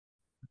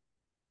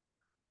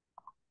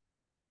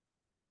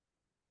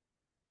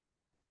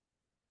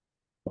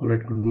All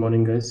right, good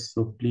morning, guys.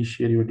 So please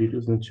share your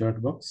details in the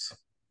chat box.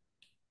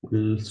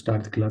 We'll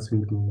start the class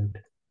in a minute.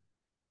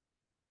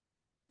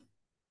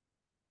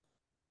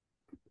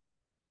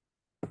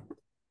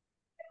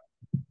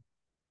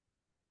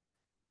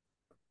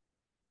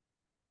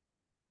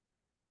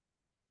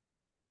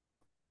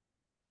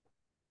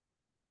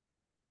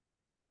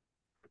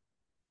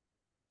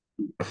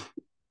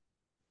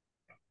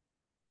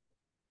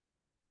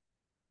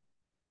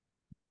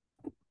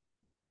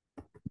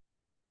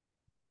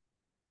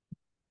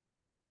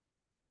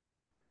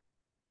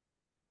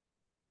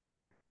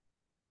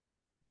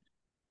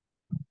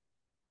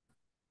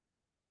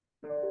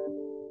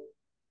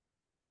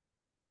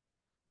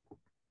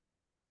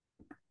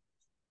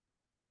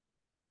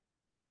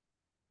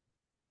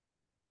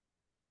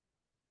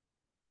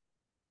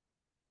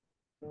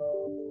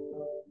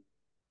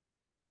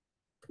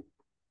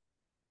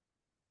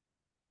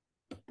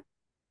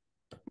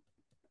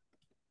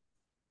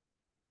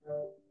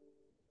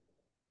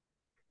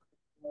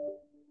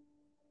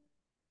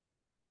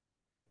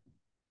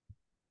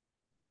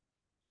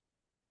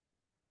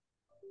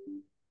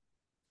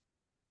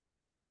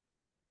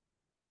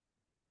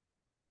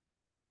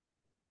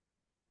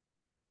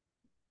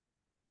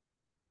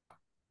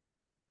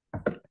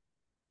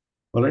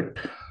 All right,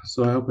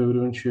 so I hope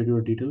everyone shared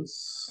your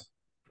details.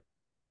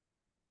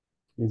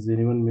 Is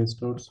anyone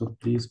missed out? So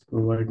please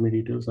provide me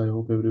details. I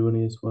hope everyone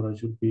is for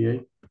Azure BI.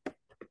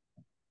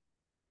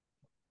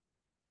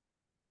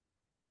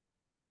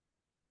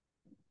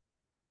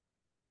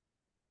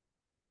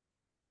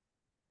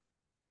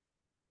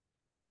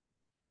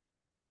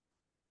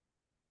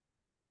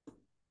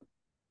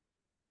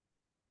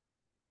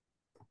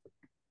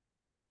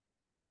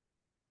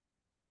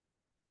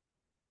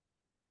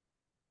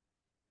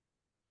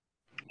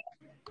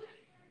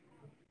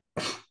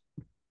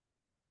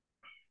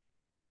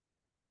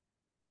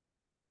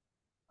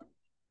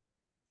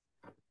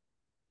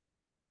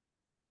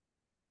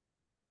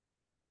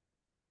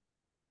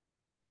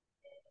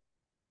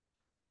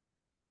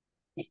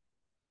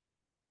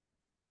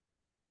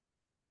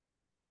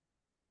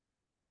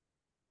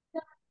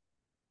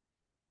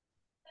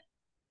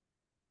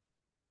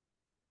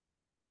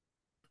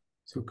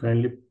 So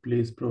kindly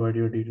please provide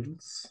your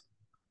details.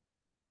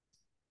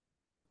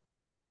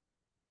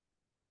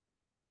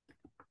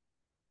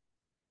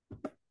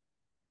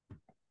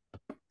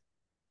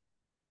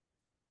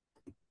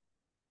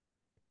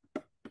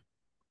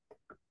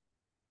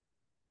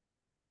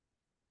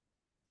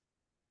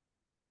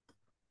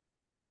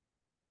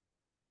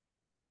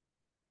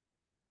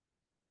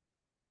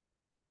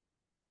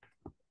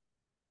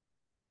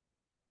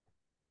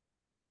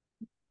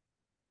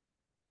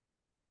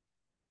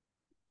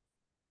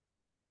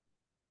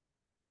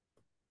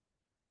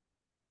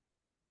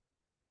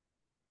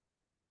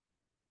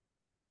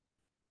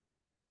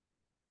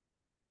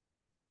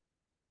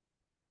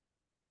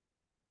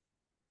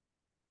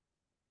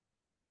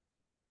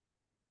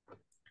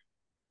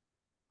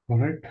 All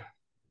right.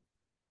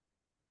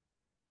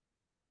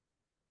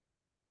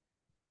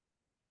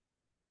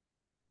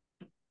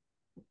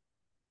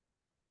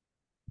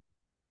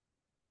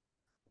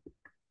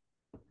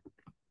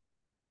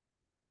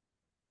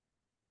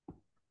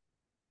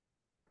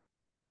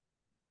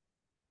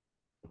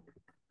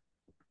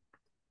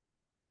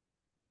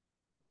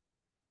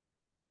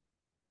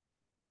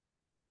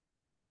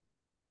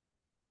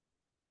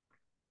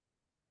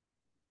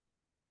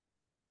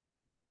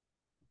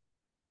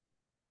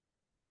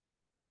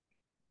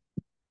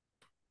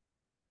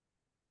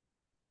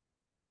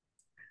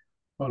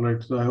 All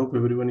right, so I hope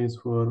everyone is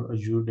for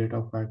Azure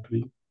Data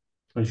Factory,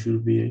 Azure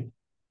BI.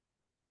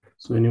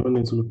 So anyone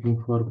is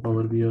looking for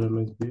Power BI or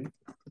MS BI,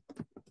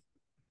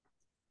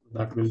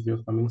 that will be a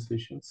coming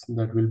sessions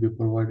that will be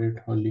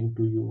provided a link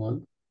to you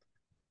all.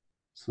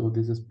 So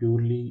this is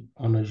purely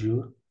on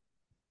Azure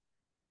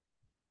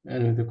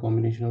and with a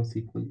combination of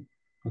SQL.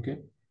 Okay.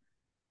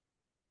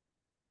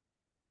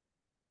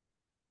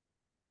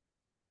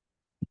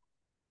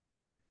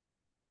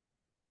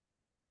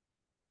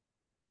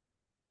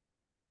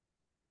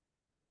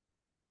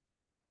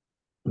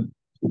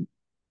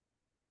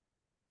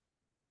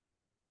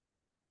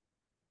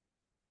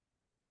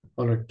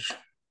 All right.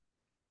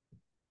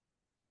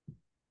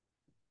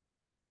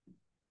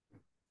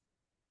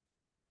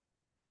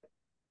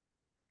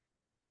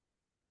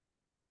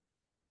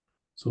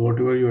 So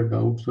whatever your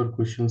doubts or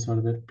questions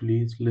are there,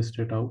 please list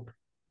it out.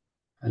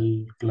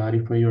 I'll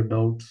clarify your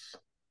doubts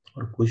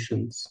or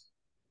questions,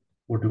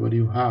 whatever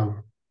you have,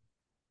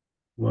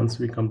 once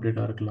we complete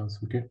our class.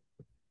 Okay.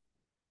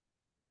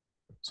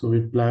 So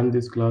we plan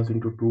this class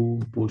into two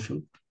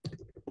portions.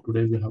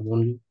 Today we have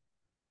only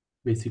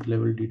basic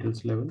level,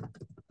 details level.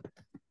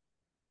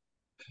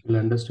 We'll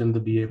understand the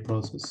BA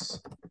process.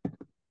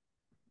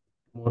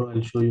 Tomorrow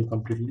I'll show you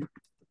completely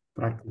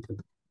practical,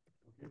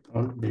 okay,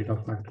 on data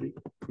factory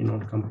in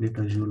on complete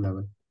Azure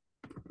level.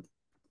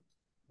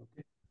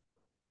 Okay.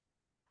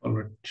 All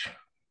right.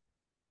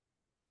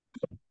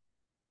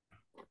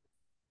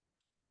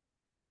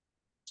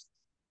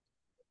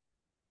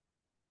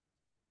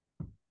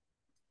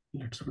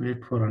 Let Let's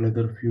wait for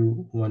another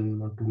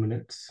 1 or 2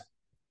 minutes.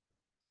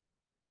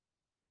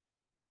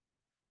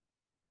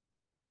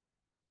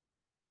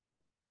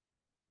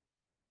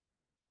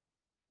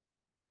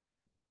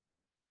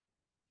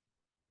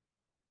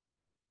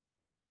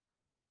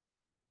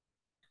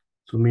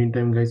 So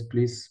meantime, guys,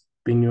 please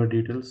ping your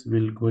details.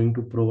 We're going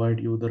to provide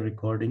you the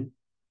recording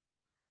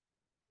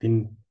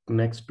in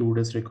next 2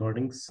 days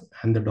recordings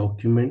and the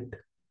document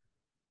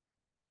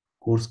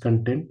course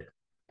content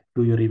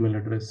to your email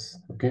address.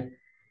 Okay.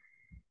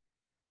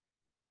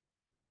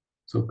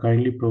 So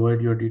kindly provide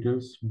your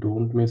details.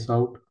 Don't miss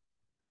out.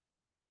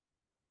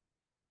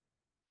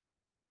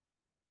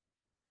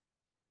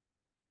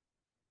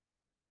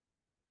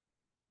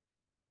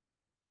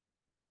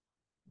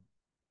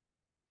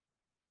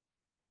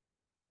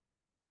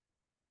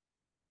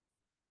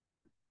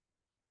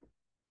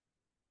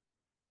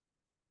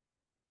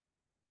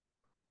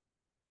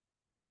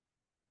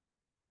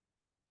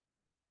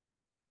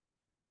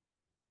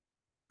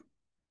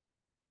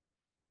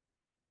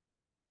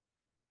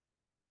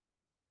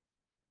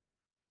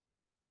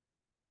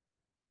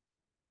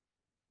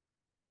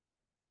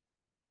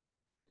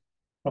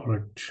 All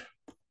right.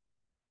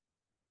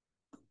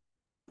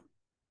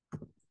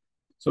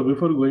 So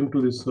before going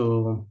to this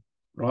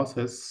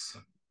process,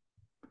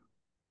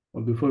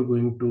 or before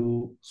going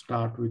to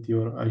start with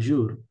your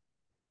Azure,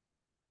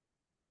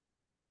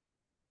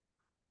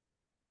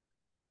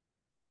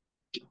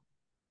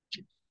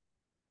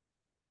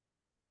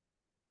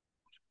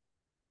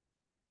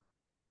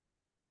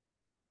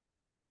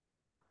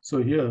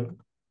 so here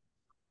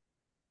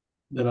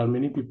there are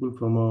many people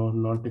from a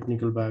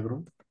non-technical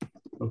background.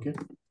 Okay.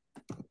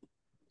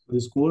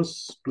 This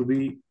course, to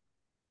be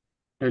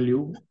tell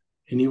you,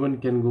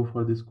 anyone can go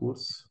for this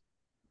course.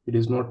 It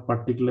is not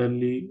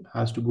particularly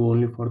has to go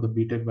only for the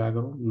BTech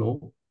background.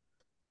 No,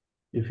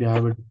 if you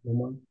have a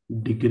diploma,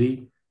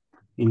 degree,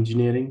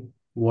 engineering,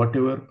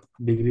 whatever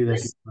degree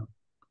that you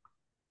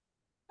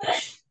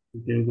have,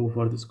 you can go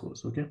for this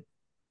course. Okay.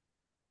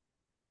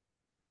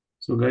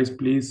 So guys,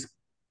 please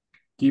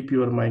keep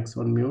your mics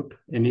on mute.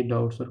 Any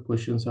doubts or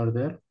questions are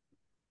there,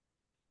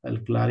 I'll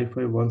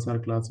clarify once our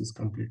class is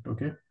complete.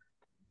 Okay.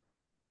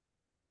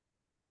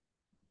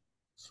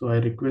 So I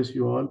request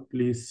you all,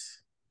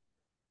 please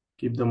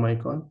keep the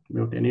mic on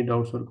mute. Any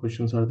doubts or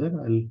questions are there,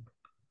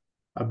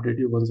 I'll update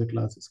you once the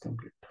class is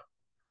complete.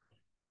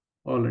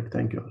 All right.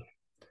 Thank you all.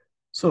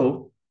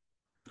 So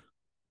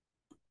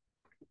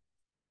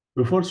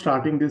before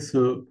starting this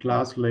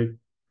class, like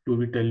to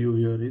be tell you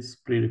here is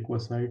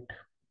prerequisite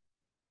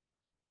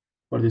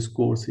for this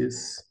course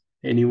is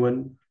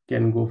anyone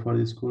can go for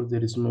this course.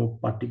 There is no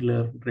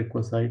particular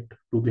requisite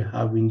to be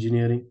have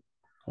engineering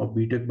or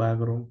BTech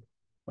background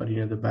or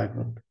any other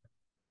background.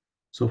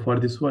 So for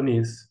this one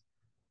is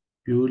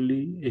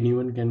purely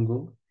anyone can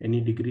go. Any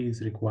degree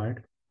is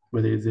required,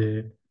 whether it's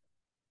a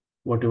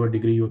whatever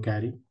degree you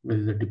carry,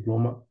 whether it's a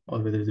diploma or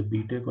whether it's a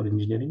BTech or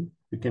engineering,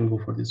 you can go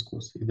for this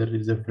course. Either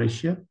it is a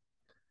fresher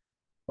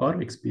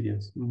or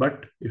experience.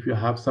 But if you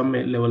have some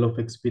level of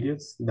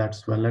experience,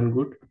 that's well and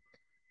good.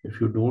 If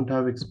you don't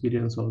have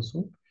experience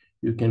also,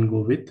 you can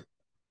go with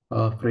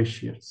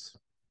fresh years.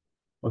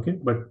 Okay,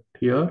 but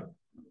here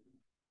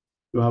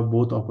you have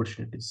both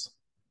opportunities.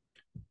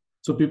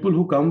 So people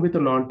who come with a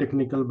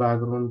non-technical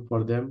background,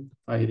 for them,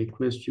 I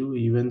request you,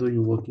 even though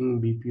you're working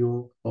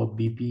BPO or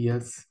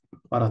BPS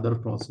or other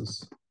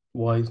process,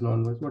 voice,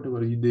 non-voice,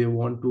 whatever they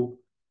want to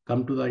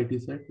come to the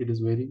IT side, it is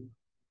very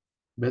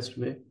best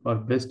way or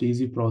best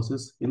easy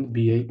process in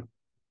BI.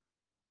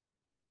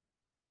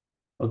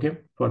 Okay,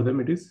 for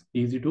them it is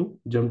easy to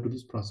jump to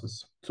this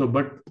process. So,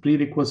 but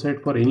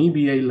prerequisite for any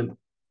BI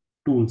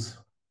tools.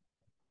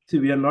 See,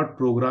 we are not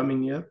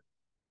programming here.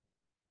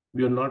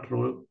 We are not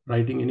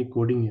writing any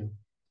coding here.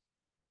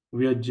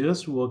 We are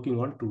just working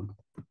on tool.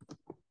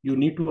 You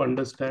need to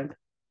understand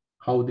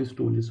how this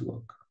tool is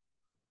work.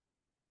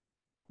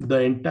 The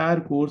entire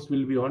course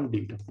will be on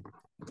data.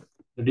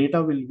 The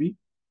data will be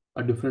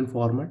a different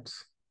formats.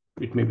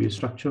 It may be a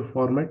structured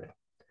format.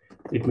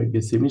 It may be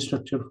a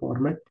semi-structured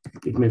format.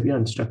 It may be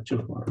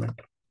unstructured format.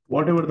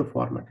 Whatever the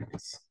format it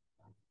is.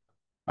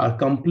 Our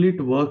complete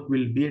work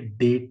will be a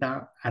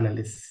data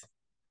analyst,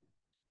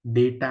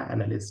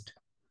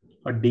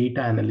 or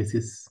data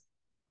analysis.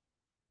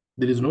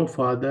 There is no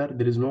further,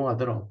 there is no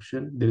other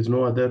option, there is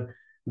no other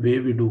way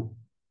we do.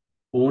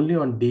 Only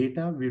on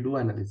data we do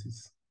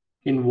analysis.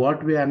 In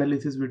what way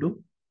analysis we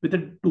do? With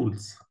the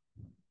tools.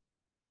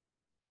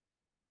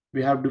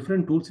 We have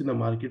different tools in the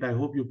market. I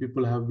hope you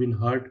people have been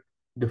heard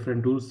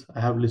different tools. I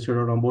have listed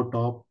on about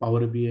top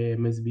Power BI,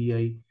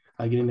 MSBI.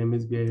 Again, in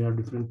MSBI, you have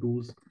different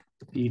tools,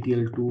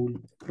 ETL tool,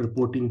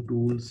 reporting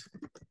tools,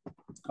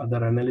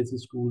 other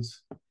analysis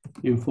tools,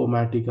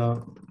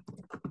 Informatica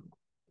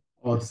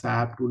or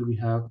SAP tool we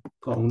have,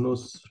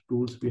 Cognos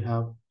tools we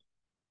have,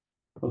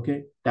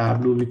 okay,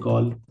 Tableau we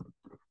call,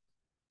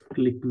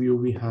 ClickView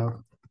we have.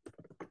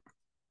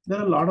 There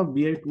are a lot of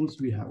BI tools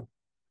we have.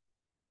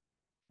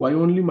 Why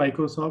only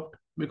Microsoft?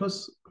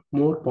 Because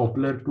more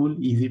popular tool,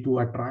 easy to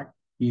attract,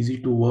 easy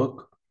to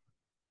work,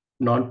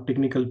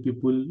 Non-technical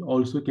people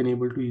also can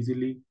able to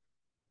easily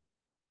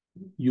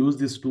use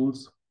these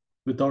tools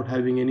without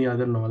having any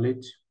other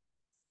knowledge.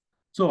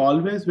 So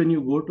always when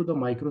you go to the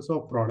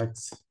Microsoft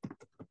products,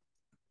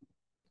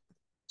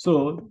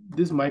 so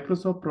this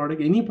Microsoft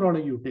product, any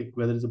product you take,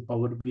 whether it's a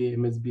Power BI,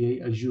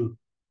 MSBI, Azure,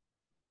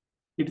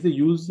 it is a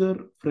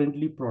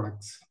user-friendly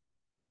products.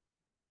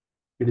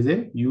 It is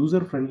a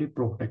user-friendly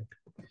product.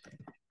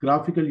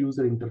 Graphical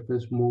user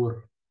interface,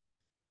 more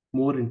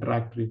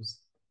interactives,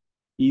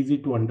 easy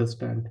to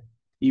understand.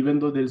 Even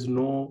though there is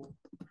no,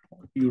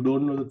 you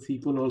don't know the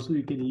SQL also,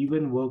 you can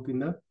even work in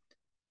the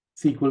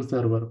SQL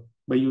server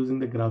by using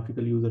the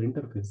graphical user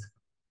interface.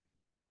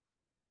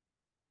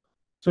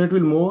 So it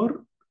will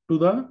more to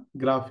the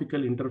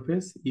graphical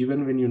interface,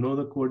 even when you know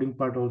the coding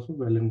part also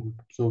well and good.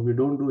 So we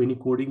don't do any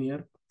coding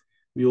here.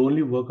 We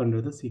only work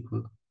under the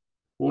SQL.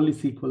 Only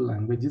SQL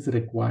language is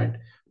required.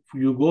 If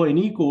you go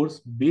any course,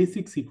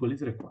 basic SQL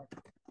is required.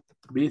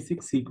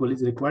 Basic SQL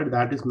is required.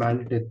 That is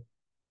mandatory.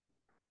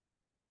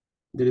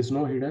 There is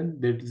no hidden.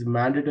 That is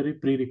mandatory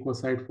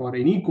prerequisite for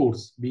any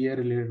course, BA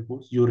related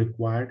course. You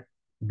required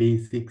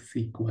basic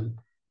SQL.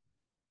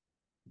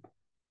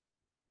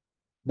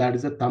 That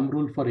is a thumb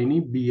rule for any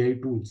BI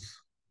tools.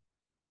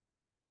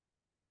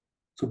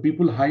 So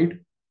people hide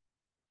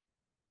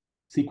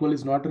SQL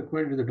is not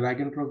required. It is a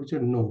drag and drop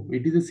feature. No,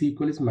 it is a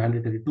SQL is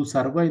mandatory. To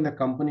survive in the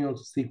company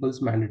also SQL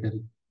is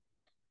mandatory.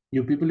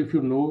 You people, if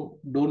you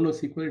don't know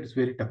SQL, it's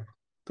very tough.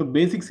 So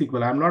basic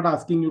SQL, I'm not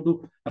asking you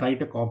to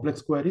write a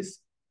complex queries,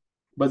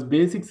 but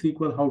basic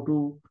SQL, how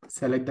to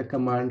select the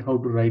command, how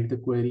to write the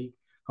query,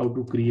 how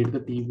to create the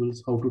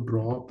tables, how to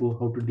drop,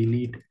 how to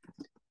delete,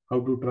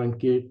 how to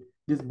truncate.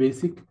 This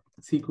basic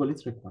SQL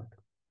is required.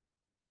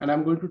 And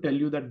I'm going to tell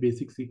you that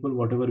basic SQL,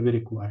 whatever we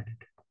required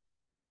it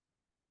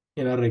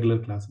in our regular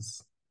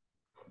classes.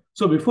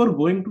 So before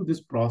going to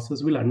this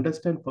process, we'll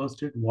understand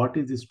first what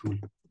is this tool.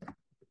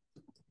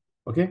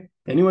 Okay.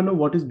 Anyone know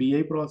what is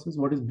BI process?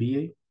 What is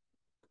BI?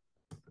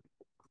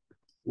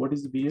 What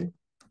is BI?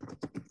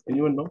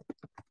 Anyone know?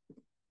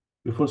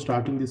 Before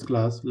starting this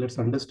class, let's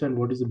understand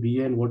what is the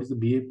BI and what is the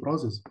BI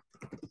process.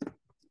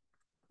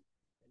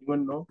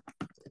 Anyone know?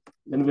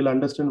 Then we'll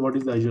understand what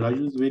is Azure.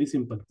 Azure is very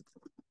simple.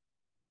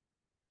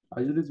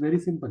 Azure is very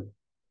simple.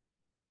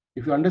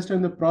 If you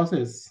understand the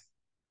process,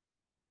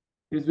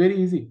 it's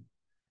very easy.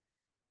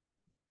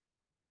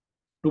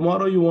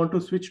 Tomorrow you want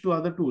to switch to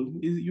other tool,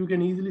 you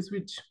can easily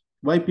switch.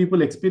 Why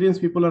people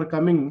are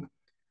coming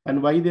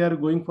and why they are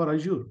going for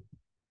Azure?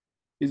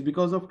 Is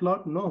because of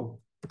cloud? No,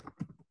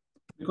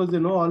 because they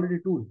know already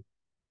tool.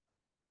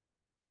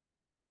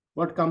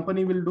 What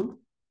company will do?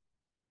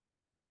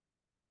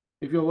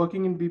 If you're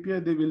working in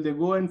BPI, they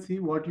go and see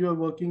what you are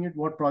working at,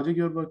 what project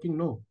you're working?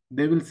 No,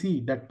 they will see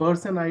that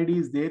person ID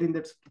is there in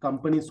that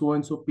company so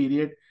and so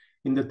period.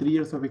 In the 3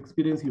 years of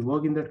experience, you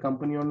work in that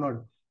company or not.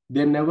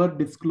 They never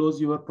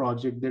disclose your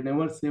project. They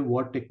never say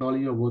what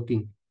technology you're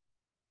working.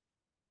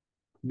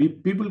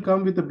 People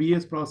come with the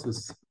BS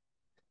process.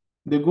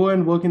 They go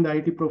and work in the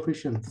IT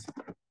professions.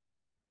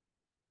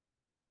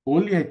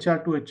 Only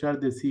HR to HR,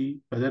 they see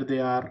whether they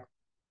are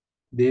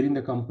there in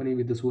the company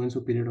with the so and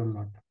so period or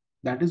not.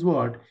 That is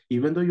what,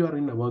 even though you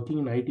are working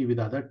in IT with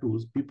other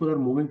tools, people are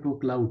moving to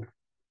cloud.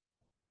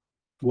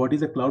 What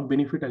is a cloud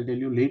benefit? I'll tell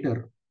you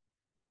later.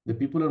 The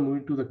people are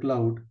moving to the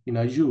cloud in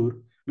Azure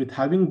with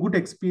having good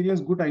experience,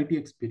 good IT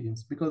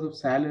experience because of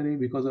salary,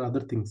 because of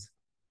other things.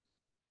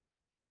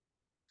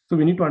 So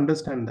we need to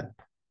understand that.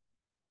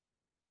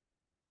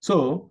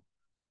 So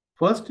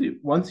first,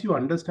 once you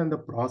understand the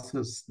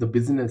process, the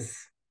business,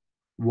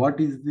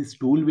 what is this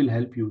tool will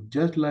help you.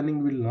 Just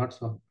learning will not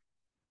solve.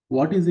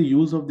 What is the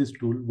use of this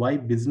tool? Why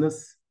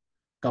business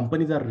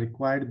companies are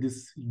required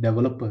these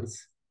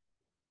developers,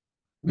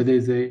 whether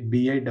it's a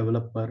BI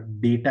developer,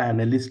 data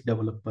analyst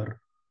developer,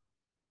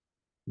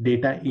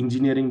 data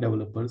engineering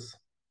developers.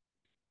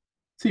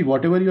 See,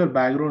 whatever your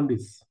background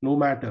is, no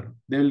matter,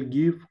 they will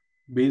give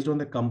based on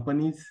the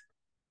company's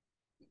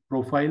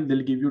profile,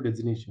 they'll give you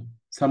designation.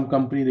 Some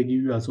company they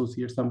give you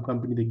associate, some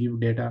company they give you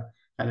data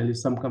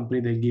analyst, some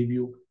company they give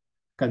you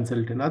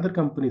consultant. Other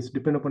companies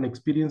depend upon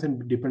experience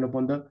and depend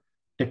upon the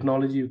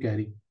technology you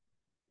carry.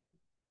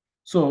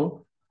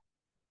 So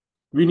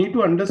we need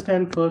to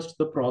understand first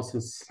the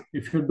process.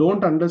 If you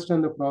don't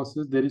understand the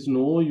process, there is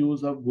no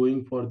use of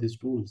going for these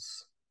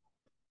tools.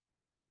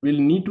 We'll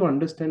need to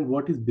understand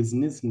what is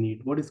business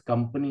need, what is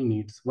company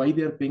needs, why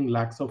they are paying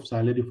lakhs of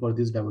salary for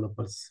these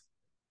developers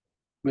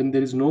when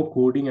there is no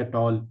coding at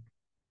all,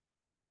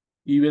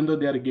 even though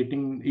they are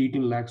getting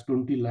 18 lakhs,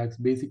 20 lakhs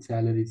basic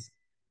salaries,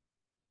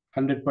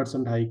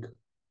 100% hike,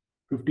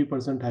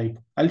 50% hike.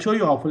 I'll show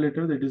you offer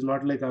letter. That is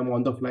not like I'm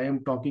on the fly,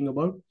 I'm talking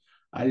about.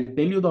 I'll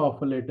tell you the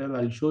offer letter.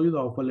 I'll show you the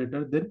offer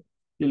letter. Then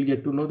you'll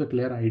get to know the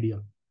clear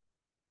idea.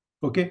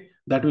 Okay,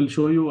 that will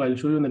show you. I'll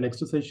show you in the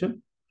next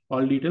session,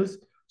 all details.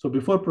 So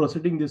before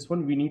proceeding this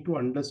one, we need to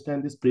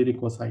understand these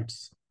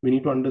prerequisites. We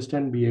need to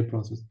understand BA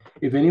process.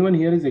 If anyone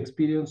here is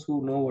experienced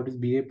who know what is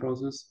BA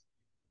process,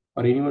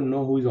 or anyone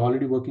know who is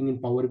already working in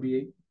Power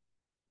BI,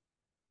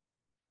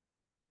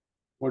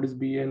 what is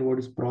BA and what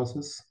is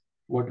process?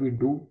 what we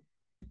do?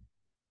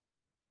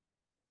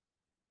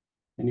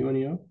 Anyone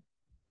here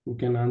who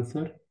can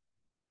answer?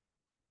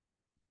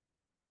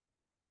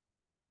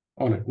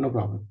 All right, no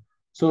problem.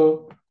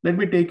 So let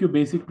me take you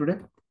basic today.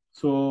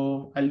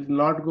 So I'll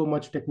not go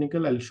much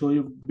technical. I'll show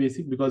you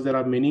basic because there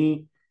are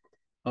many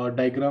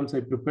diagrams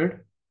I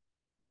prepared.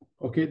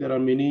 Okay, there are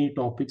many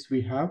topics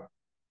we have.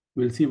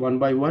 We'll see one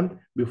by one.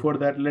 Before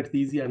that, let's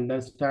easy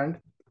understand.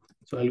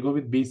 So I'll go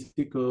with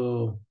basic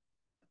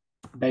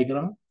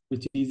diagram,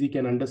 which easy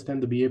can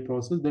understand the BA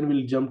process. Then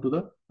we'll jump to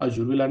the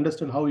Azure. We'll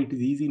understand how it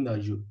is easy in the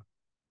Azure.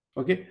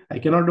 Okay, I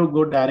cannot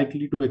go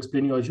directly to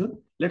explain you Azure.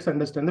 Let's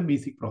understand the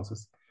basic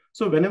process.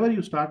 So whenever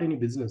you start any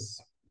business,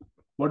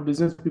 what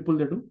business people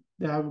they do?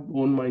 They have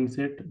own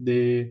mindset.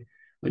 They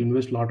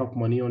invest a lot of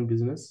money on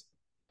business.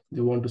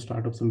 They want to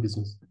start up some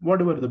business,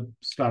 whatever the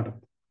startup.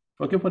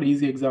 Okay, for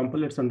easy example,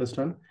 let's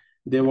understand.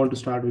 They want to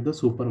start with the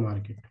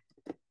supermarket.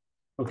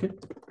 Okay,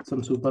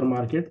 some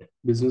supermarket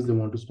business they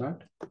want to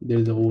start. There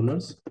is the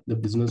owners, the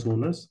business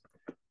owners.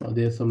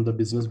 There's some the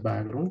business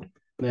background,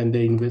 and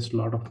they invest a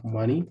lot of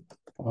money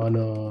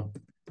on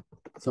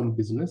some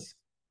business.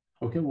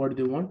 Okay, what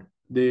they want?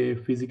 They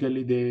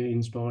physically they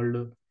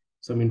installed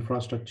some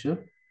infrastructure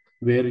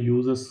where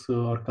users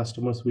or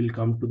customers will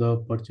come to the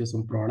purchase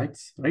some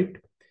products, right?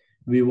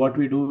 We what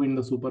we do in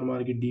the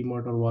supermarket,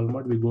 DMart or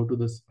Walmart, we go to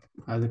this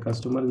as a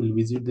customer, we'll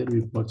visit there,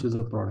 we purchase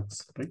the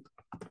products, right?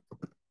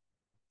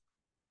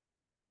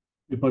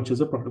 We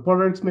purchase a product.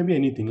 Products may be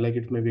anything, like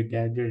it may be a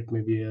gadget, it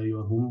may be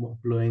your home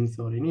appliance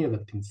or any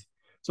other things.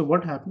 So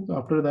what happens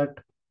after that?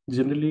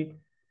 Generally,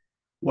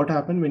 what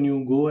happens when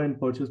you go and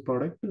purchase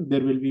product?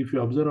 There will be, if you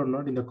observe or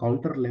not, in the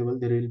counter level,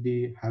 there will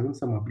be having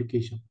some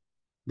application.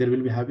 There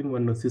will be having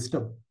one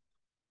system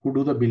who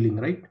do the billing,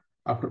 right?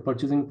 After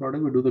purchasing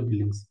product, we do the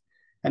billings.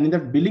 And in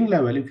that billing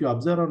level, if you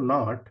observe or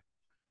not,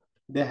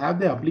 they have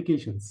the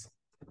applications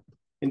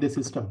in the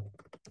system.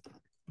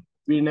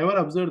 We never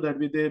observe that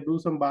they do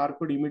some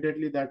barcode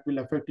immediately that will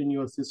affect in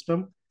your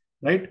system,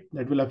 right?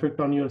 That will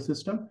affect on your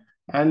system,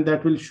 and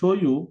that will show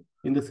you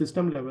in the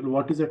system level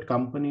what is that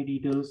company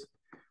details,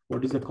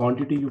 what is the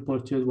quantity you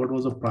purchase, what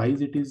was the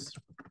price it is,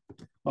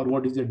 or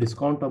what is the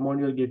discount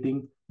amount you're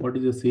getting, what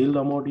is the sale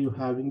amount you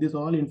having. This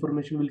all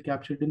information will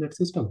capture it in that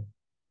system.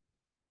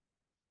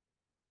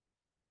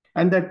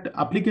 And that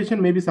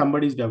application maybe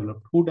somebody's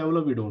developed. Who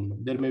developed, we don't know.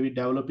 There may be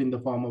developed in the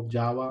form of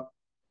Java,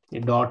 a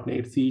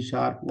 .NET, C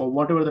Sharp, or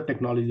whatever the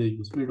technology they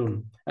use, we don't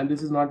know. And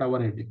this is not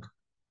our headache.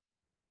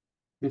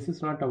 This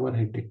is not our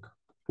headache.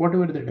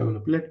 Whatever they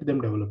develop, let them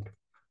develop.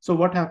 So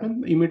what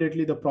happened?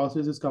 Immediately the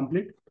process is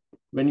complete.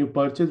 When you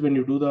purchase, when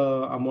you do the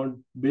amount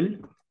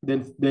billed,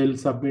 then they'll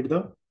submit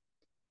the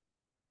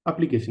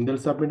application. They'll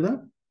submit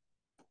the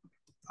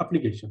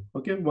application.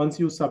 Okay. Once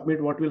you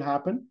submit, what will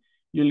happen?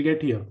 You'll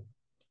get here.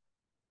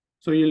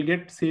 So you'll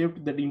get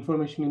saved that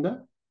information in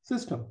the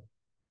system.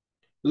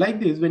 Like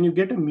this, when you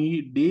get a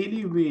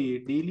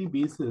daily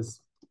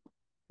basis,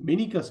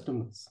 many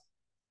customers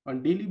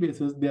on daily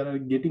basis, they are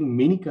getting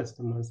many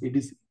customers. It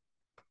is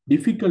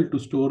difficult to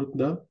store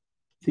the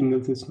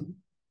single system.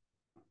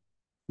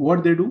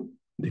 What they do,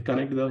 they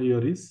connect the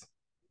here is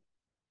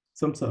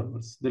some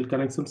servers. They'll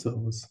connect some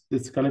servers.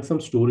 Let's connect some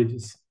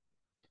storages.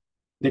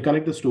 They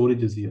connect the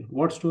storages here.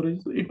 What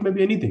storage? It may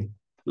be anything.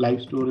 Live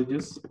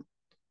storages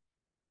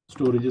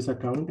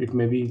account. It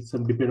may be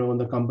some depending on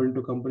the company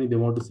to company. They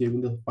want to save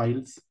in the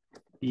files,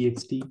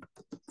 txt,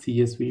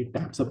 CSV,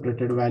 tab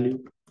separated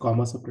value,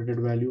 comma separated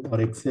value,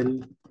 or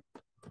Excel,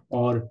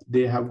 or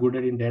they have good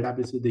at in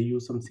databases. They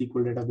use some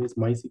SQL database,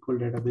 MySQL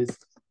database,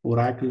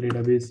 Oracle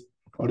database,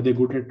 or they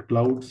good at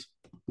clouds.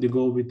 They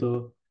go with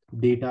a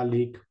data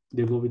lake.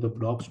 They go with the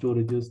block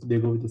storages. They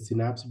go with the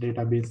Synapse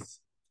database,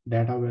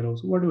 data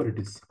warehouse, whatever it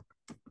is.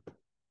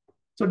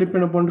 So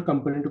depend upon the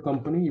company to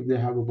company, if they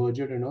have a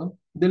budget and all,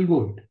 they'll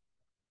go it.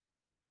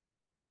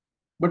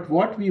 But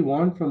what we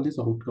want from this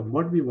outcome,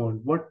 what we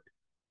want, what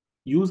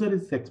user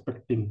is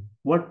expecting,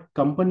 what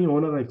company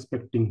owner are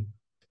expecting,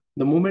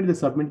 the moment they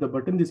submit the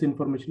button, this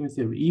information is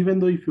saved. Even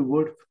though if you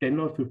go 10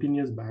 or 15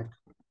 years back,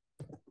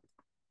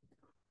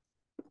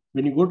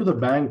 when you go to the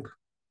bank,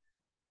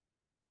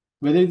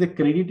 whether it's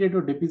credited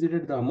or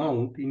deposited the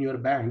amount in your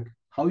bank,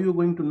 how you're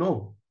going to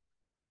know?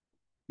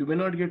 You may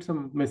not get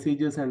some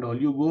messages and all.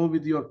 You go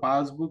with your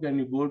passbook and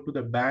you go to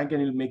the bank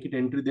and you'll make it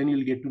entry. Then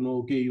you'll get to know,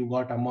 okay, you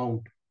got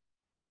amount.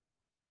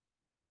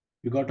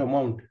 You got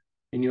amount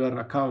in your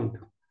account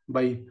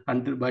by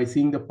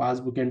seeing the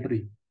passbook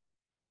entry,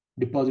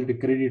 deposited,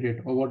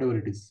 credited, or whatever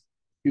it is.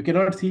 You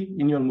cannot see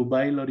in your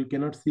mobile, or you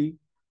cannot see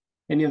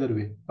any other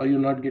way, or you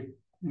not get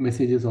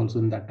messages also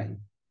in that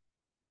time,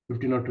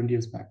 15 or 20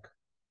 years back.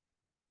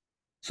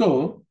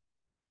 So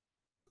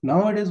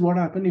nowadays, what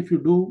happens if you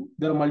do,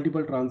 there are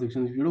multiple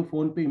transactions. If you do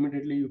phone pay,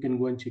 immediately you can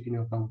go and check in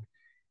your account.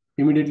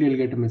 Immediately you'll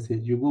get a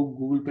message. You go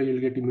Google Pay,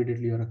 you'll get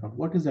immediately your account.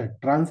 What is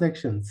that?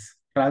 Transactions.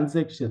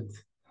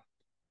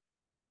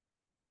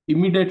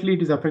 Immediately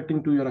it is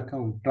affecting to your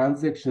account.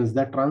 Transactions.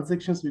 That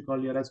transactions we call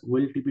here as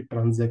OLTP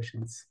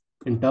transactions.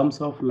 In terms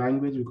of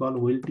language, we call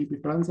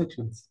OLTP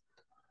transactions.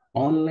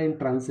 Online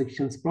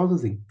transactions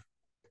processing.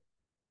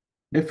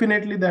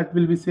 Definitely that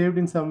will be saved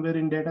in somewhere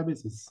in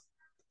databases,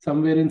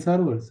 somewhere in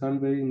servers,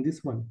 somewhere in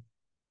this one,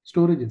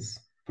 storages.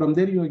 From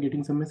there you are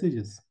getting some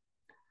messages.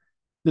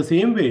 The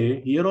same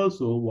way here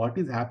also, what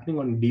is happening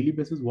on daily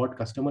basis, what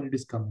customer it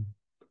is coming.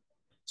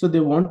 So they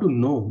want to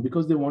know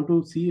because they want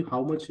to see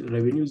how much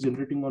revenue is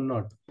generating or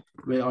not.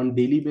 Where on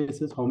daily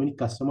basis, how many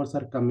customers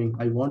are coming.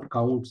 I want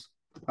counts.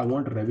 I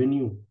want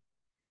revenue.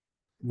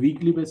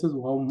 Weekly basis,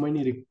 how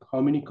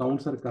many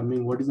counts are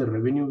coming. What is the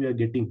revenue we are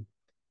getting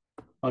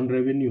on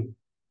revenue?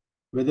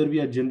 Whether we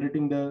are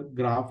generating the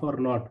graph or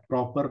not,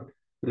 proper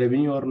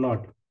revenue or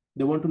not.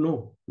 They want to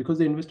know because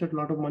they invested a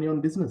lot of money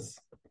on business.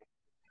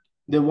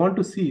 They want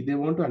to see, they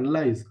want to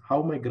analyze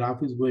how my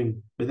graph is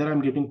going, whether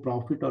I'm getting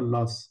profit or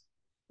loss.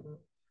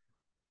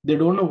 They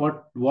don't know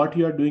what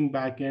you are doing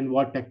back end,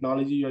 what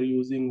technology you are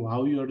using,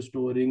 how you are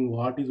storing,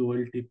 what is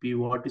oltp,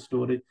 what is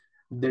storage.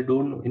 They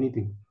don't know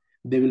anything.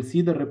 They will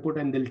see the report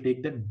and they'll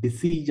take the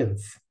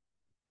decisions.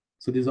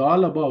 So this is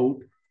all about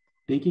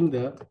taking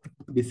the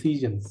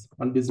decisions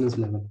on business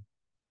level,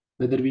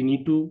 whether we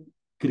need to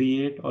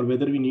create or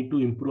whether we need to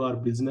improve our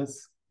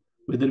business,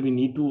 whether we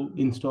need to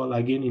install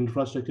again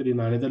infrastructure in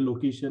another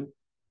location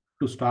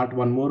to start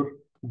one more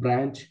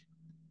branch.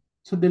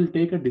 So they'll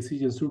take a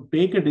decision. So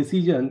take a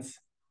decisions,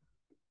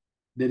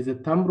 there is a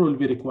thumb rule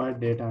we require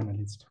data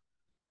analyst,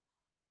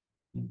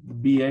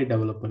 BI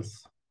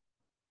developers,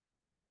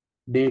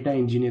 data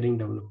engineering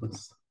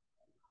developers.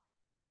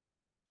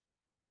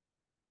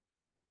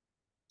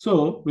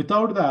 So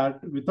without that,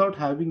 without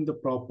having the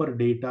proper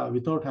data,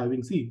 without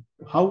having, see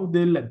how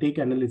they'll take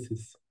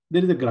analysis.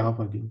 There is a graph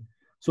again.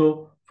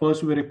 So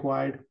first we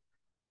required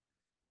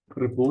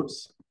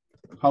reports.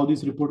 How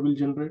this report will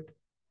generate?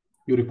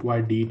 You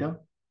require data,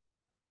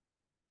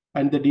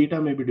 and the data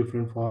may be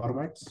different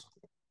formats.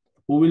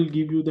 Who will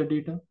give you the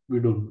data? We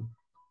don't know.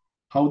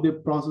 How they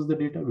process the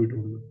data? We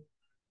don't know.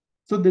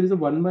 So there is a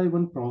one by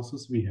one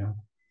process we have.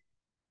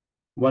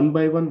 One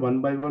by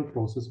one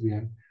process we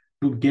have.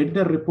 To get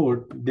the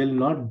report, they'll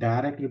not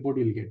direct report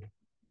you'll get.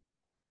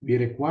 We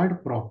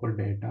required proper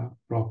data,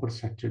 proper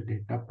structured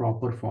data,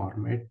 proper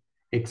format,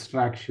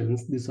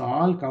 extractions. This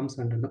all comes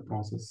under the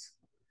process.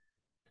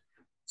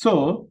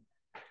 So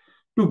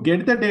to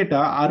get the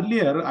data,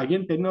 earlier,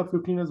 again 10 or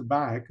 15 years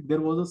back, there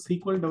was a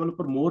SQL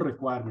developer more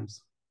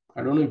requirements.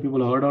 I don't know if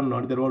people heard or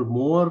not, there were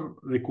more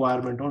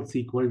requirement on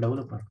SQL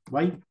developer.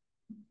 Why?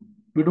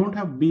 We don't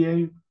have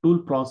BI tool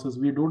process.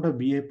 We don't have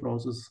BI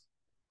process.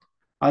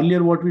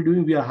 Earlier, what we're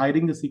doing, we are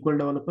hiring the SQL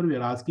developer. We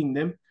are asking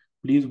them,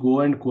 please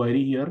go and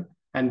query here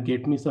and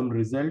get me some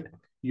result.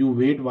 You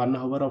wait 1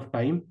 hour of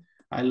time.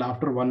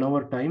 After 1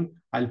 hour time,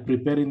 I'll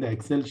prepare in the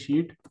Excel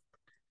sheet.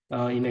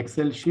 In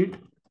Excel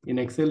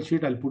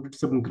sheet, I'll put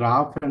some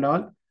graph and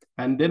all,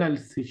 and then I'll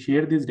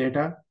share this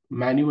data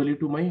manually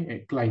to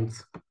my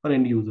clients or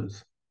end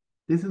users.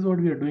 This is what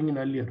we are doing in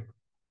earlier.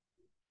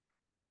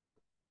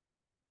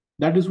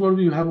 That is what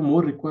we have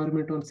more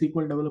requirement on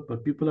SQL developer.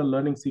 People are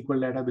learning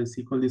SQL database,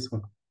 SQL this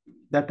one.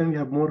 That time we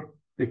have more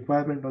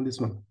requirement on this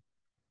one.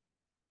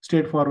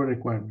 Straightforward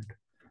requirement.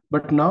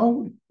 But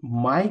now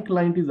my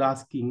client is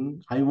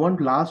asking, I want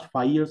last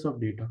 5 years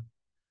of data.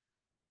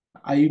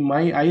 I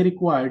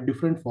require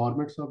different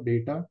formats of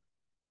data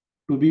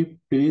to be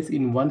placed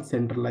in one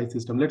centralized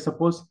system. Let's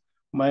suppose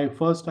my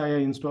first I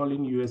install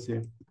in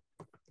USA,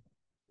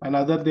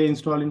 another they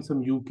install in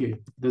some UK.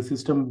 The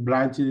system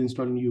branch is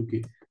installed in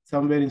UK,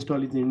 somewhere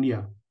installed in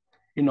India.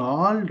 In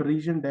all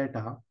region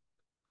data,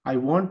 I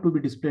want to be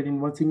displayed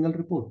in one single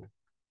report.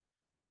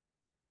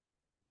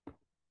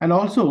 And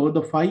also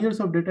the 5 years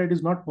of data, it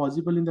is not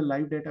possible in the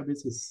live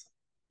databases.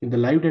 In the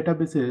live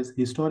databases,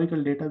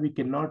 historical data we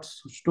cannot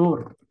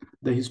store.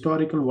 The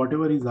historical,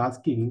 whatever is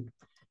asking,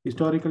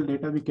 historical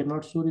data we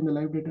cannot store in the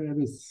live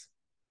database.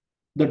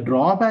 The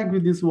drawback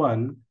with this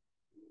one,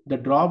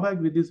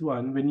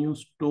 when you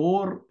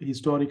store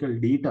historical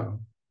data,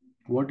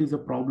 what is the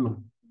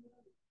problem?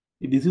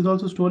 This is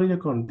also storage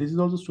account. This is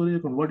also storage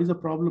account. What is the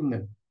problem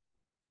then?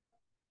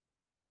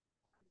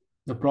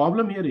 The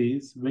problem here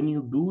is when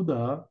you do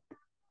the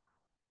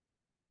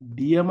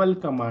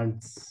DML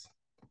commands.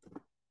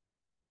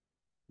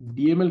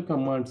 DML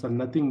commands are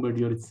nothing but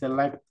your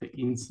select,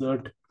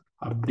 insert,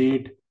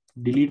 update,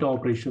 delete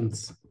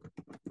operations.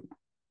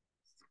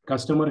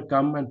 Customer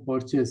come and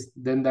purchase,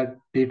 then that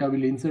data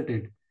will insert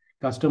it.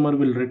 Customer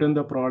will return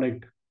the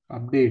product,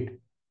 update,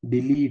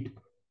 delete.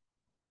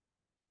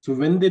 So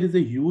when there is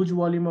a huge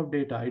volume of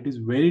data, it is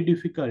very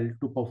difficult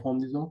to perform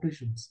these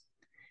operations.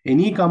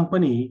 Any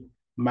company,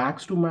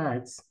 max to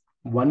max,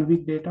 1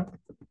 week data,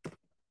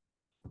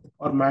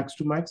 or max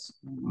to max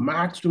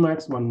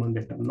 1 month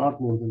data,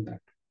 not more than that.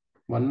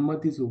 1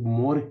 month is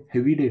more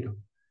heavy data.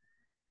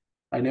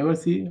 I never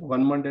see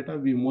 1 month data.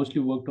 We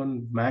mostly worked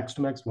on max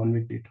to max 1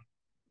 week data.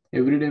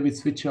 Every day we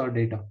switch our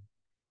data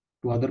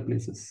to other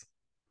places.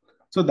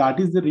 So that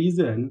is the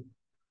reason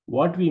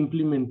what we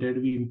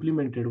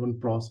implemented one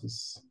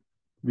process.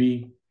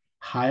 We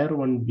hire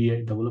one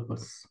BI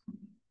developers.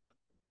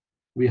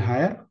 We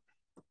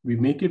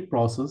make it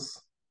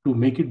process to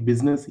make it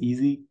business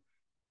easy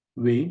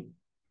way,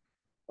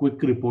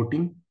 quick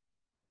reporting,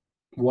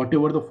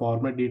 whatever the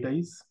format data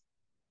is,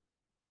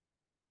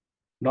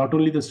 not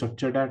only the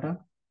structured data,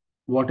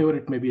 whatever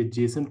it may be, a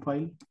JSON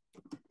file,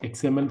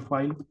 XML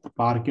file,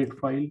 Parquet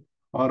file,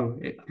 or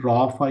a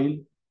raw file,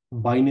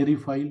 binary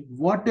file,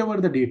 whatever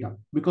the data,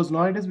 because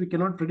nowadays we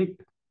cannot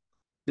predict.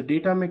 The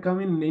data may come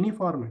in any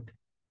format.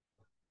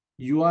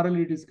 URL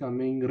it is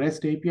coming,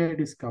 REST API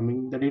it is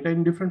coming, the data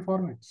in different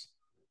formats.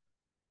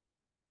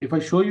 If I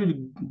show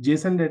you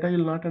JSON data,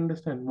 you'll not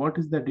understand what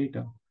is the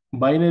data.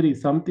 Binary,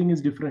 something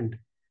is different.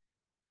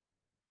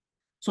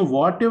 So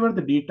whatever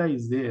the data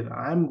is there,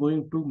 I'm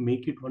going to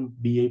make it one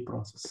BI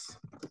process.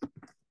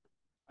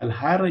 I'll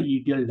hire a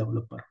ETL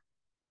developer.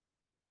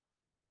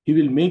 He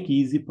will make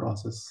easy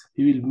process.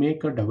 He will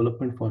make a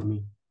development for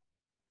me.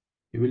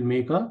 He will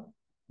make a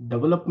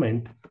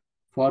development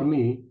for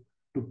me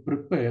to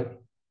prepare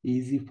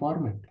easy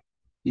format,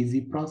 easy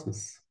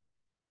process.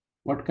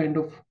 What kind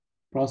of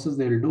process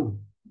they'll do?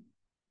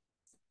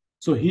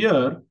 So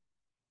here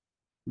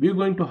we're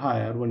going to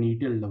hire one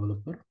ETL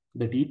developer.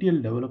 That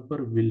ETL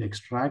developer will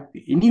extract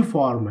any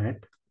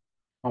format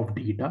of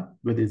data,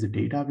 whether it's a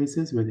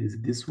databases, whether it's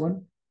this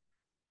one,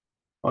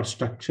 or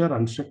structure,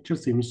 unstructured,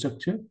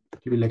 semi-structured.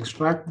 He will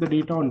extract the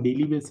data on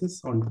daily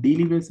basis,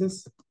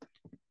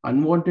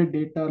 unwanted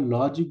data,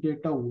 logic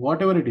data,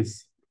 whatever it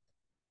is.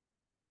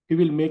 He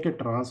will make a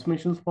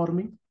transformations for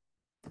me.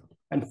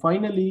 And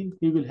finally,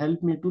 he will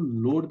help me to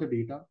load the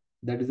data.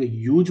 That is a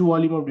huge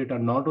volume of data,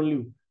 not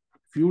only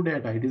few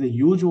data. It is a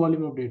huge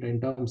volume of data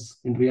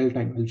in real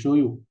time. I'll show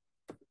you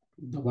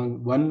the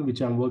one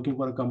which I'm working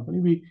for a company.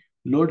 We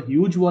load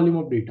huge volume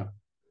of data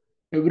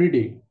every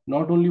day,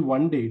 not only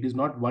one day. It is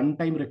not one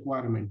time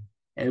requirement,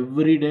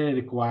 every day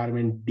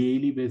requirement,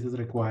 daily basis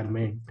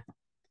requirement.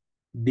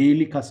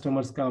 Daily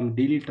customers come,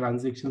 daily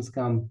transactions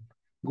come.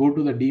 Go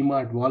to the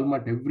DMart,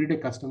 Walmart, every day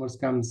customers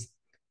comes.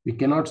 We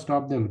cannot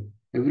stop them.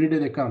 Every day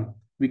they come.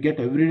 We get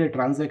everyday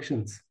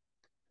transactions.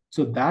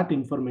 So that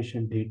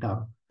information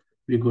data,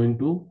 we're going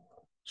to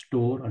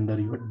store under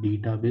your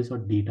database or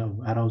data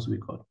warehouse, we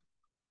call.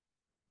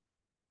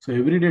 So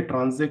everyday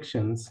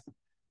transactions,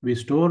 we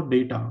store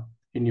data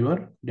in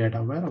your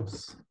data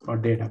warehouse or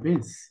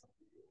database.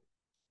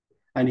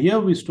 And here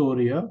we store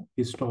here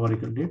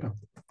historical data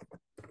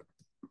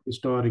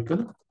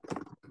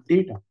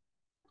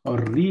or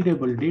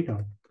readable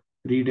data.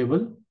 We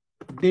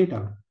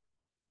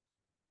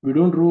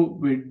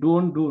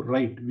don't do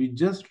write. We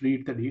just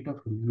read the data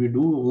from. We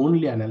do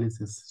only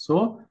analysis.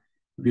 So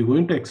we're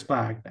going to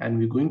extract and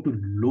we're going to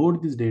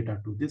load this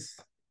data to this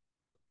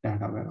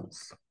data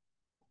warehouse.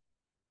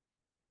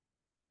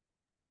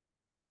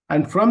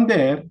 And from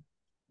there,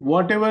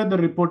 whatever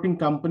the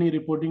company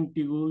reporting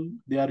tool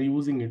they are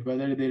using it,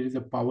 whether there is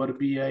a Power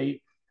BI,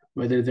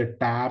 whether it's a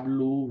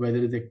Tableau, whether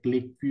it's a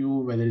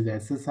ClickView, whether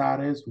it's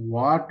SSRS,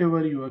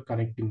 whatever you are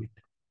connecting it,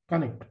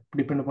 connect.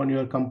 Depend upon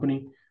your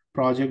company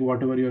project,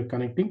 whatever you are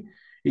connecting.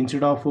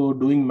 Instead of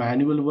doing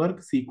manual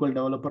work, SQL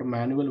developer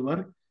manual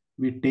work,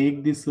 we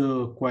take this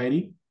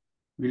query.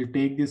 We'll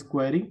take this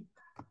query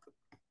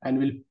and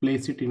we'll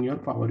place it in your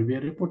Power BI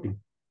reporting.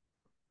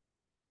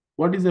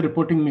 What is the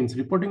reporting means?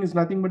 Reporting is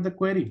nothing but the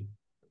query.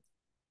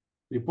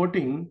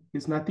 Reporting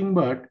is nothing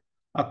but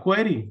a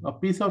query, a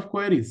piece of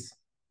queries.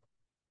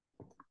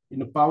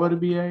 In a Power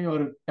BI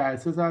or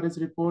SSRS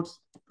reports,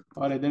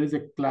 or there is a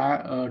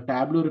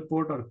Tableau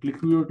report or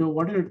ClickView report,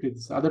 whatever it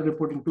is, other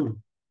reporting tool.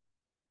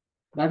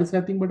 That is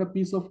nothing but a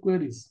piece of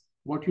queries.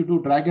 What you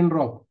do, drag and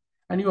drop,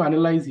 and you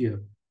analyze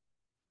here.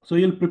 So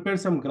you'll prepare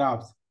some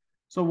graphs.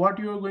 So what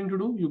you are going to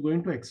do, you're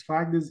going to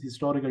extract this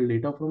historical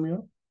data from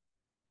here.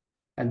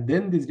 And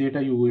then this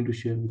data you're going to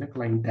share with the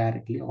client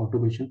directly,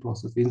 automation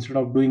process. Instead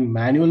of doing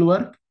manual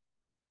work,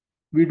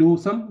 we do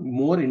some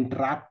more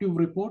interactive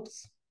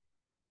reports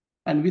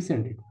and we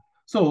send it.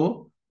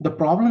 So the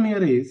problem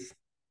here is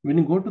when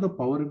you go to the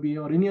Power BI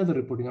or any other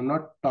reporting, I'm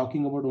not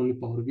talking about only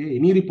Power BI,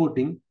 any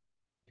reporting,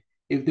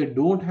 if they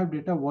don't have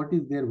data, what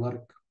is their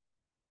work?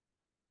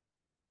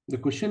 The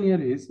question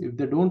here is, if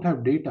they don't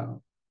have data,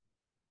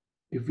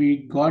 if we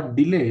got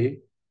delay,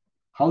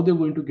 how they're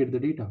going to get the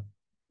data?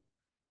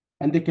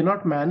 And they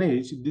cannot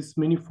manage this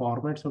many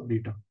formats of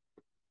data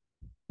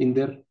in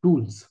their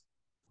tools.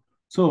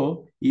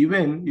 So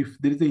even if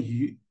there is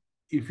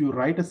if you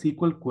write a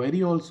SQL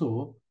query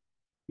also,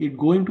 it's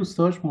going to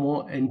search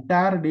more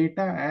entire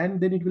data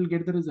and then it will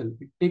get the result.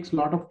 It takes a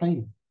lot of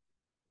time.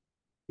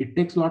 It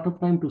takes a lot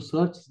of time to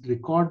search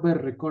record by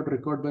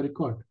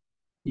record.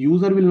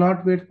 User will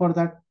not wait for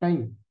that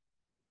time.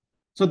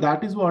 So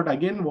that is what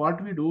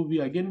we do.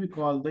 We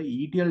call the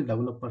ETL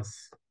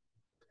developers.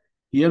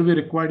 Here we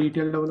required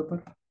ETL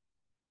developer.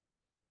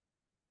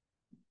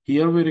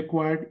 Here we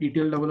required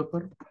ETL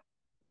developer.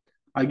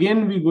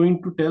 Again, we're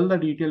going to tell the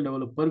ETL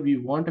developer, we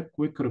want a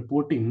quick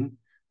reporting.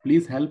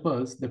 Please help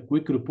us the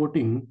quick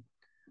reporting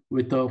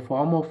with a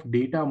form of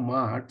data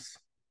marts,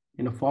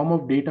 in a form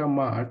of data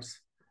marts,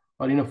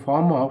 or in a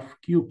form of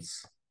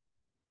cubes,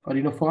 or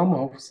in a form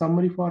of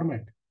summary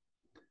format.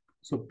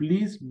 So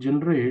please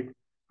generate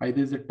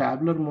either as a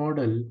tabular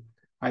model,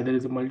 either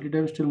as a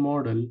multidimensional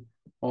model,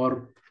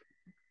 or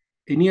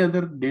any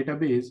other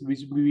database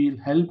which will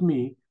help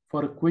me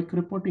for a quick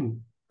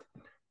reporting.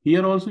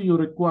 Here also you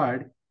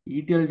required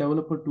ETL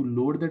developer to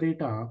load the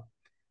data,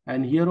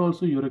 and here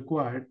also you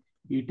required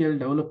ETL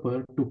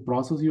developer to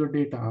process your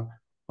data,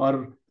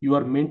 or you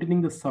are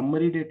maintaining the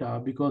summary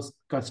data because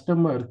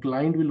customer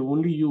client will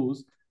only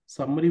use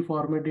summary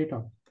format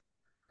data.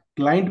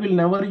 Client will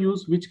never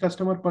use which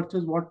customer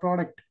purchased what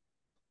product.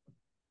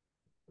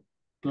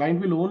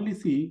 Client will only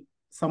see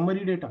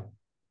summary data.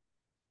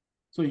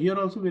 So here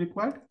also we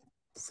required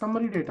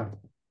summary data.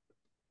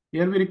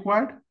 Here we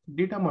required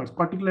data marts,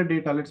 particular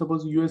data. Let's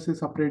suppose USA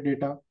separate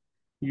data,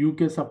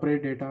 UK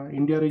separate data,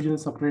 India region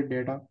separate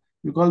data.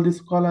 We call this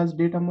call as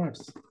data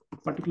marts,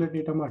 particular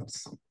data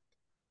marts.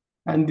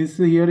 And this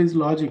here is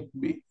logic,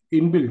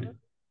 inbuilt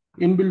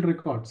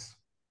records.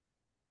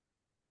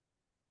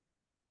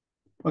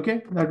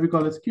 Okay, that we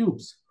call as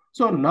cubes.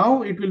 So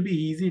now it will be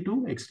easy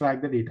to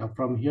extract the data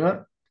from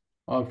here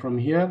or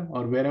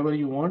wherever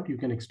you want, you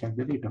can extract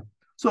the data.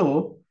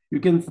 So you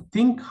can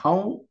think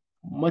how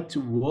much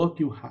work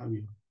you have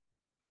here.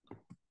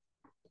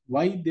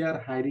 Why they are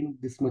hiring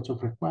this much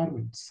of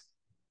requirements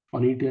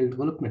on ETL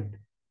development.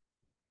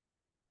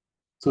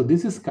 So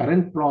this is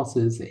current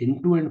process,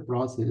 end-to-end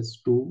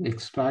process to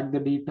extract the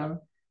data,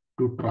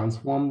 to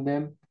transform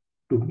them,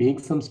 to make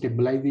some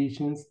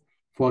stabilizations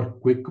for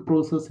quick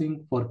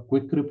processing, for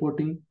quick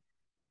reporting,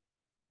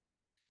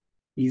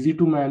 easy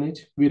to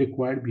manage. We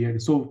required BI.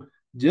 So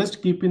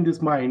just keep in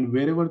this mind,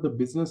 wherever the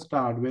business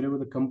start, wherever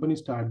the company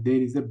start,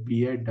 there is a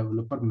BI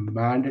developer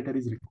mandatory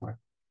is required.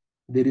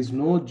 There is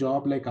no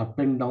job like up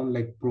and down,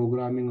 like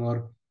programming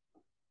or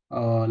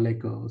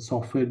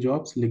software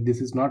jobs. Like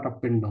this is not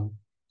up and down.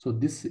 So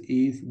this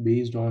is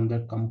based on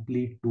the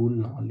complete tool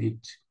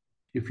knowledge.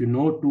 If you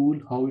know tool,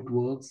 how it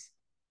works,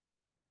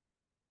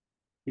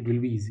 it will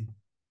be easy.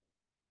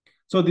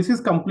 So this is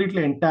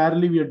completely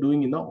entirely we are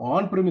doing in the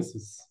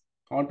on-premises.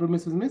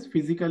 On-premises means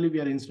physically we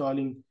are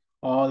installing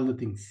all the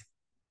things.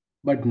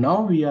 But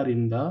now we are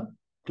in the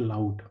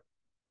cloud.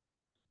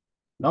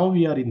 Now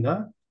we are in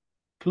the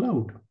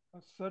cloud.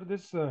 Sir,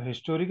 this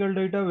historical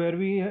data where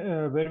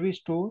we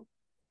store?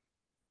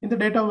 In the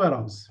data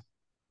warehouse.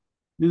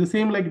 This is the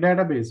same like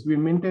database. We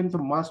maintain the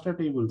master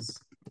tables,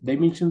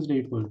 dimensions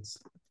tables,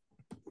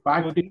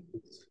 fact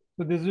tables.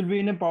 So this will be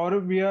in a Power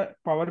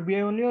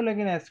BI only, or like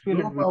an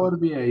SQL? No Power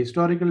BI.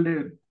 Historical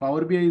data.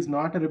 Power BI is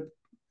not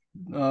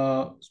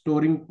a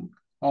storing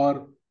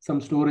or some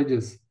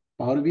storages.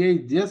 Power BI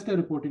is just a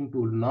reporting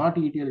tool, not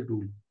ETL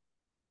tool.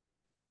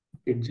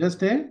 It's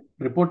just a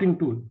reporting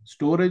tool.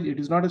 Storage, it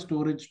is not a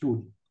storage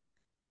tool.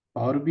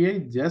 Power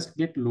BI just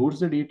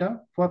loads the data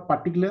for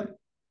particular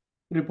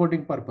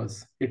reporting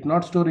purpose. It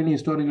not store any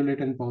historical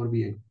data in Power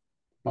BI.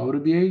 Power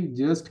BI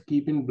just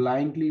keep in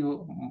blindly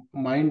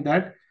mind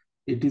that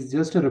it is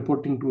just a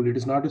reporting tool. It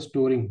is not a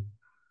storing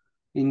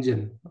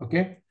engine.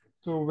 Okay.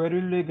 So where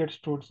will they get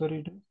stored,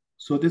 sir?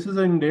 So this is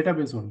in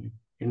database only.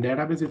 In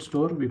database it's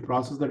stored. We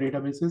process the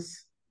databases.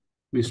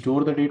 We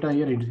store the data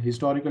here in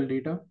historical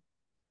data.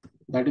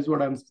 That is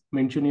what I'm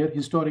mentioning here.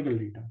 Historical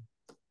data.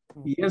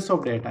 Years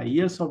of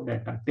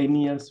data, 10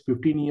 years,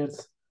 15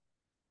 years.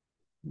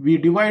 We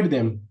divide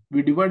them.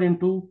 We divide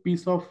into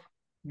piece of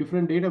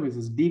different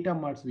databases, data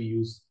marts we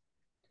use.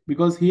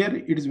 Because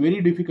here it is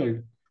very difficult.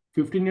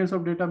 15 years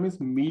of data means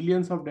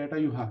millions of data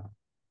you have.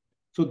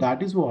 So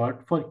that is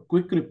what, for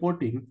quick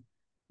reporting,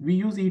 we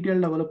use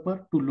ETL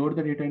developer to load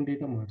the data in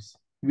data marts.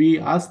 We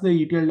ask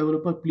the ETL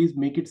developer, please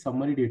make it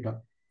summary data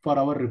for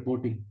our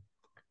reporting.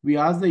 We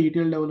ask the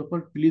ETL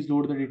developer, please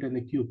load the data in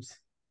the cubes.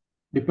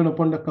 Depend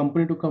upon the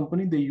company to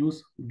company, they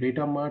use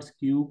data marts,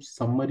 cubes,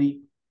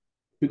 summary.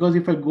 Because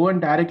if I go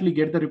and directly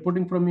get the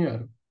reporting from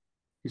here,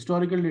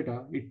 historical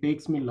data, it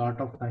takes me a lot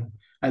of time.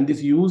 And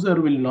this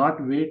user will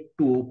not wait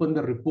to open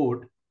the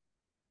report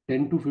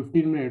 10 to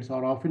 15 minutes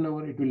or half an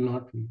hour, it will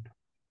not wait.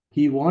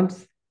 He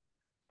wants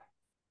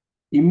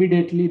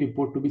immediately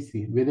report to be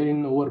seen, whether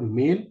in over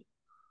mail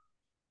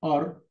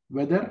or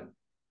whether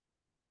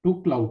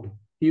to cloud.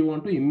 He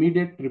want to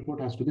immediate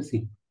report has to be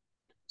seen.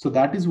 So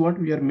that is what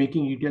we are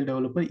making ETL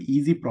developer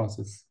easy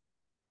process.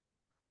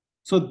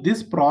 So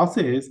this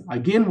process,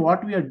 again,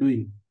 what we are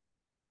doing.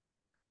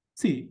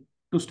 See,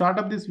 to start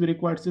up this, we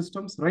required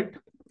systems, right?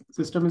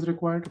 System is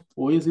required,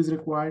 OS is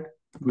required,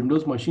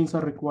 Windows machines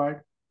are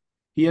required.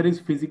 Here is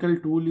physical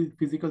tool,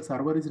 physical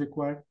server is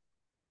required.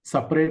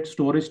 Separate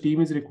storage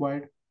team is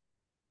required.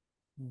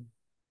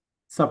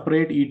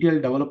 Separate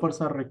ETL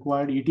developers are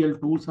required. ETL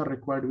tools are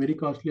required, very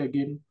costly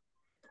again.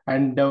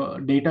 And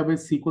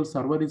database SQL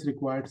server is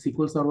required.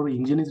 SQL server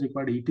engine is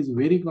required. It is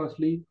very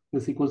costly, the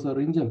SQL server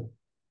engine.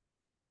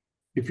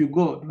 If you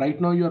go, right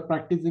now you are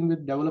practicing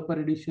with developer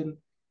edition,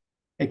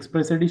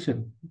 express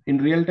edition. In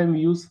real time,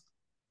 we use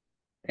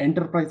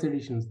enterprise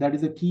editions. That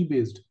is a key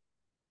based.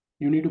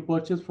 You need to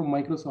purchase from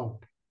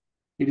Microsoft.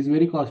 It is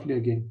very costly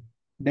again.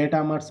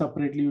 Data mart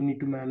separately you need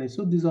to manage.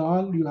 So this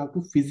all you have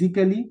to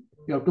physically,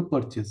 you have to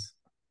purchase.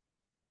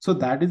 So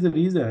that is the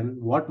reason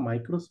what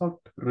Microsoft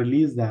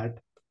released, that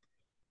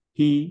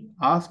he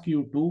asked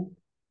you to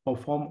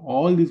perform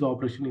all these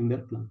operations in their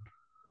cloud.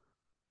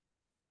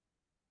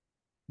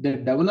 They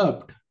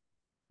developed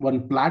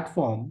one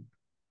platform.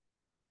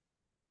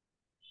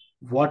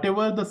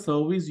 Whatever the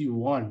service you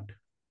want,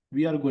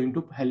 we are going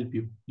to help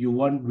you. You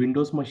want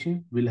Windows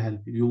machine, we'll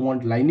help you. You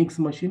want Linux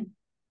machine,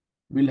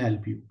 we'll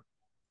help you.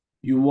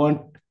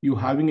 You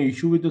having an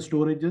issue with the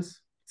storages.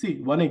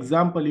 See, one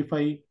example, if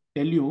I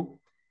tell you,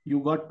 you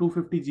got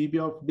 250 GB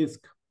of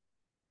disk,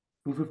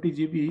 250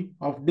 GB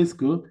of disk,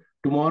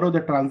 tomorrow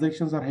the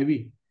transactions are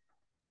heavy.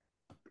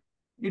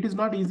 It is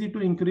not easy to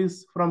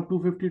increase from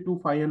 250 to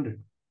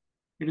 500.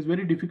 It is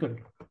very difficult.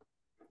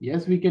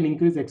 Yes, we can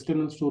increase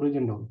external storage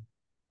and all,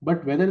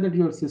 but whether that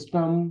your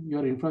system,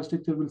 your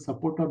infrastructure will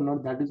support or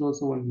not, that is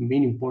also one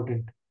main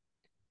important.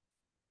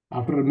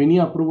 After many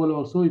approval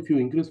also, if you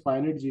increase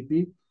 500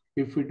 GB,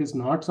 if it is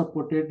not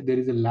supported, there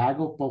is a lag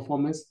of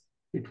performance,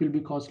 it will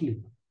be costly.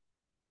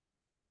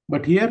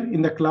 But here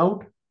in the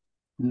cloud,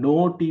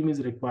 no team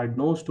is required,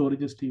 no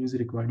storage team is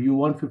required. You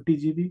want 50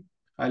 GB,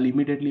 I'll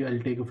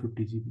take a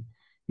 50 GB.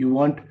 You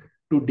want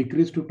to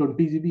decrease to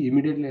 20 GB,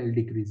 immediately I'll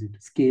decrease it,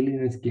 scale in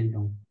and scale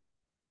down.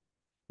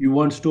 You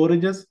want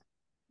storages,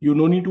 you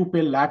no need to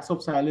pay lakhs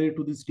of salary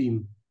to this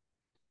team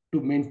to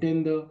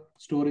maintain the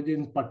storage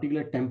in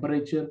particular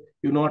temperature.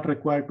 You're not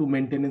required to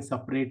maintain a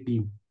separate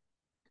team.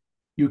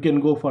 You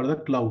can go for the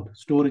cloud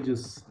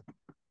storages,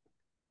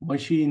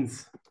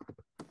 machines,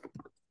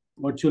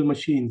 virtual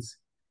machines.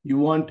 You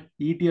want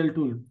ETL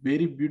tool,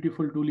 very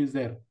beautiful tool is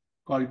there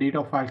called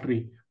data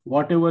factory.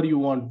 Whatever you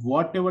want,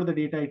 whatever the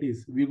data it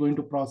is, we're going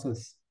to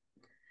process.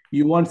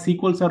 You want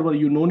SQL server,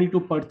 you no need to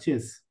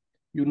purchase.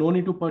 You no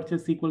need to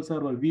purchase SQL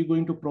server. We're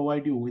going to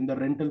provide you in the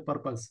rental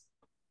purpose.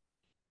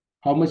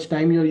 How much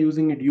time you're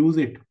using it, use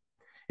it.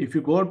 If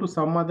you go to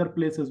some other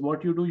places,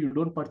 what you do, you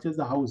don't purchase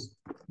the house.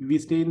 We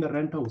stay in the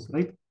rent house,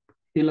 right?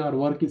 Till our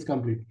work is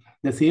complete.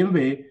 The same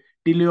way,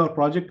 till your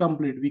project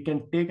complete, we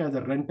can take as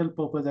a rental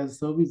purpose as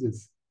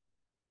services.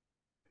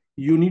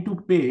 You need to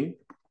pay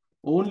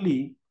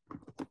only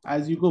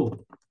as you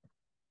go.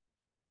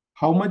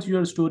 How much you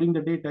are storing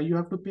the data, you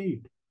have to pay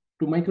it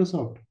to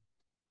Microsoft.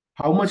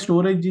 How much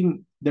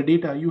storaging the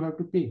data, you have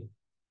to pay.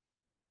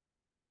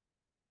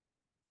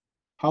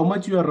 How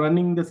much you are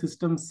running the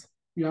systems,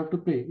 you have to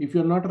pay. If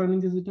you're not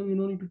running the system, you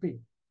don't need to pay.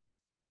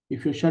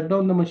 If you shut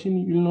down the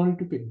machine, you will not need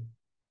to pay.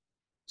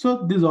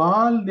 So this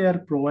all they are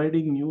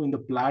providing you in the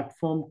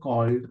platform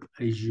called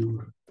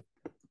Azure.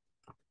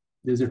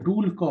 There's a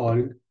tool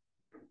called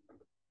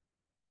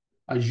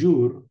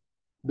Azure,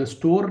 the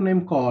store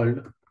name called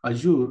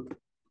Azure.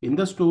 In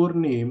the store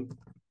name,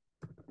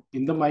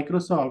 in the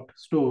Microsoft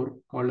store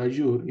called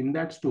Azure, in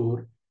that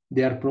store,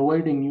 they are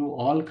providing you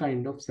all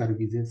kind of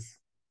services,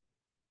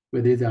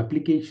 whether it's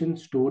application,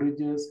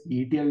 storages,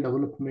 ETL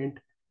development,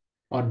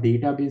 or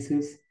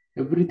databases,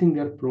 everything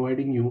they're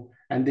providing you,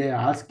 and they're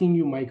asking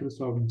you,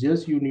 Microsoft,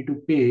 just you need to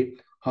pay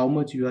how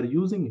much you are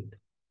using it.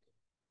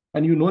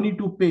 And you no need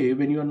to pay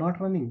when you are not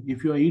running.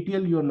 If you are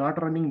ETL, you are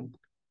not running.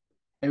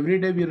 Every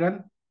day we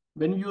run.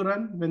 When you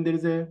run, when there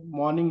is a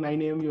morning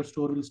 9 a.m., your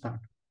store will start.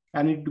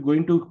 And it's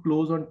going to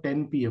close on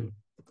 10 p.m.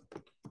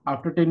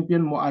 After 10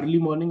 p.m. early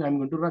morning, I'm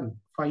going to run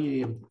 5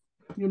 a.m.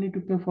 You need to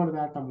pay for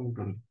that amount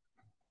only.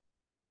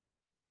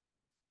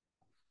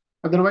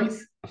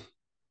 Otherwise,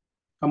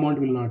 amount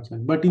will not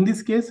change. But in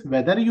this case,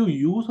 whether you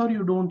use or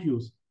you don't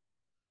use,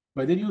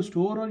 whether you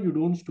store or you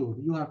don't store,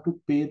 you have to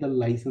pay the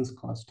license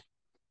cost,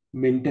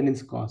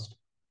 maintenance cost,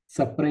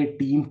 separate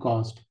team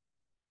cost.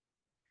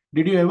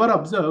 Did you ever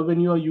observe when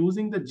you are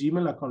using the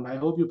Gmail account? I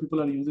hope you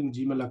people are using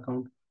Gmail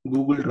account,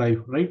 Google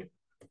Drive, right?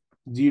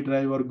 G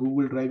Drive or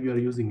Google Drive, you are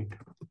using it.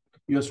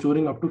 You are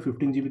storing up to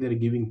 15 GB, they are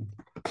giving.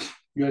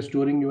 You are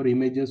storing your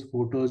images,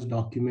 photos,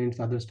 documents,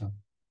 other stuff.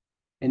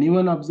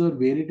 Anyone observe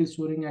where it is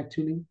storing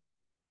actually?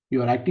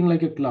 You are acting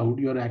like a cloud.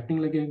 You are acting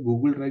like a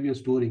Google Drive. You are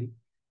storing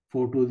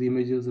photos,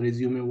 images,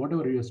 resume,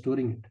 whatever you are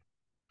storing it.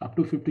 Up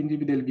to 15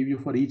 GB, they'll give you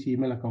for each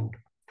email account.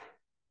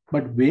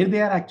 But where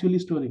they are actually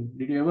storing,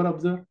 did you ever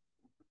observe?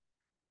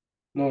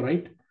 No,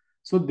 right?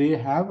 So they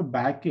have a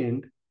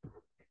backend.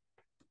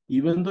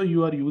 Even though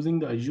you are using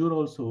the Azure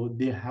also,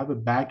 they have a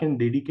backend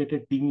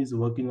dedicated team is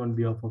working on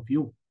behalf of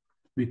you.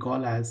 We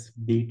call as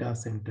data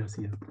centers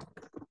here.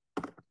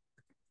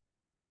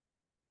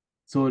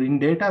 So in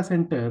data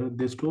center,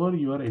 they store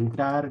your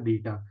entire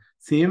data.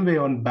 Same way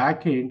on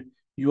backend,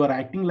 you are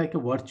acting like a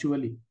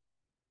virtually.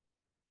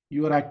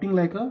 You are acting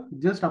like a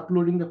just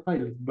uploading the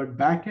file, but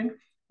backend,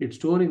 it's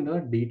stored in the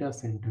data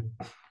center.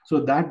 So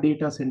that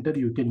data center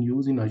you can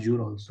use in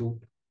Azure also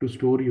to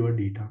store your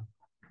data.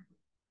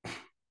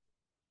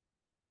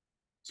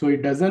 So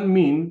it doesn't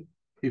mean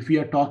if we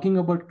are talking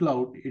about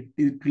cloud,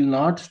 it will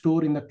not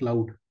store in the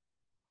cloud.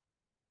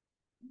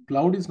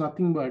 Cloud is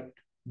nothing but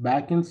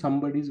backend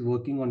somebody is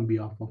working on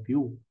behalf of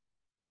you.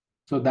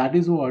 So that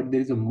is what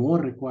there is a more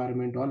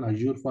requirement on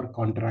Azure for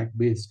contract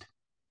based.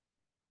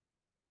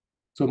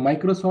 So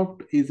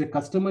Microsoft is a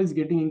customer is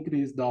getting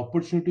increased, the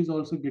opportunity is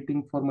also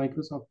getting for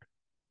Microsoft.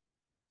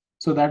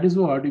 So that is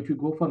what if you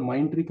go for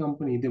Mindtree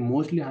company, they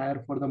mostly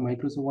hire for the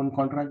Microsoft on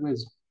contract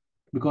based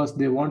because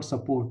they want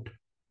support.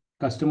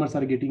 Customers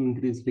are getting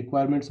increased,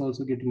 requirements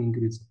also getting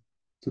increased.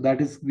 So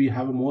that is, we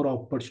have a more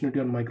opportunity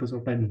on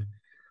Microsoft end.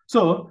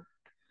 So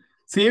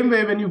same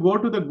way, when you go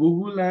to the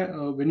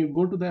Google, when you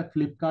go to the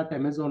Flipkart,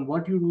 Amazon,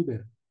 what you do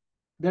there?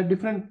 There are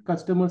different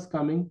customers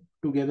coming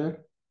together.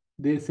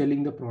 They're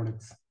selling the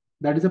products.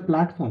 That is a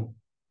platform.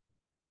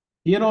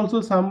 Here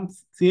also some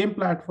same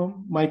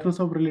platform,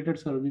 Microsoft related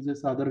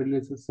services, other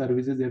related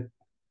services they're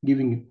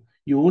giving you.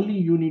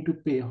 You need to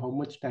pay how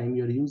much time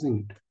you're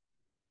using it.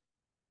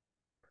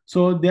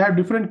 So they have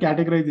different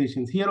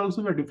categorizations. Here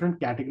also we have different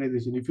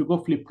categorization. If you go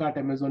Flipkart,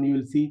 Amazon, you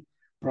will see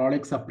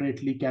products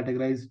separately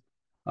categorized,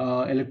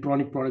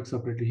 electronic products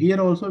separately.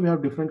 Here also we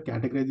have different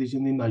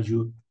categorization in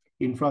Azure: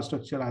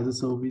 infrastructure as a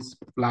service,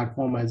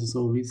 platform as a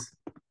service,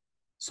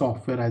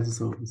 software as a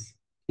service.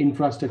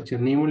 Infrastructure,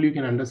 name only you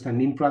can understand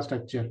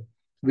infrastructure,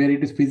 where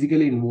it is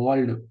physically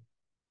involved.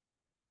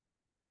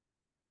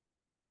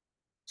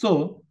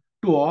 So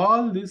to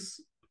all these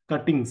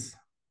cuttings,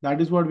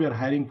 that is what we are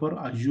hiring for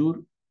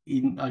Azure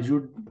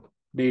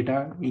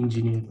data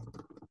engineer,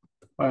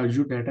 or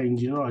Azure data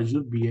engineer, or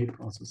Azure BI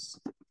process,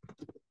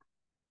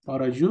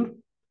 or Azure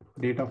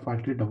data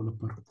factory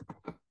developer.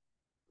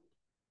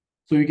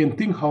 So you can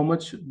think how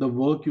much the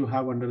work you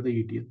have under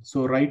the ETL.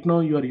 So right now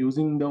you are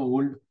using the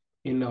old,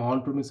 in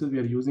on premises we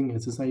are using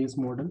SSIS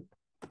model,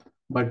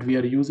 but we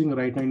are using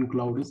right now in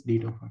cloud is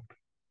data factory.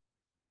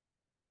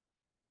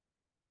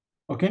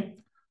 Okay,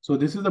 so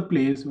this is the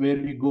place where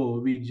we go.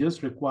 We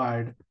just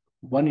required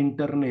one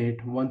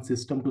internet, one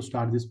system to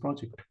start this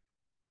project.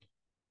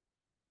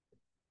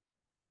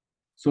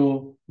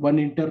 So one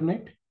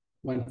internet,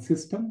 one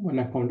system, one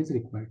account is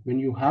required. When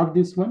you have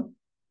this one,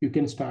 you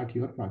can start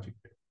your project.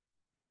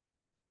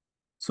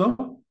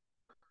 So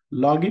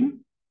log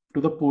in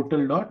to the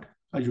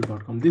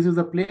portal.azure.com. This is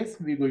the place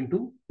we're going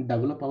to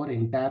develop our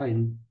entire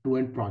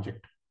end-to-end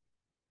project.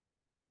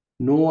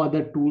 No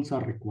other tools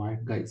are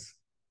required, guys.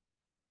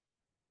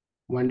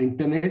 One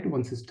internet,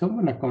 one system,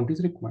 one account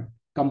is required.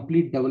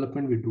 Complete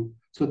development we do.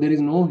 So there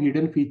is no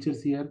hidden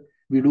features here.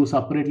 We do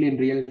separately in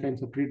real time,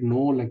 separate. No,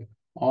 like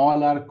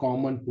all are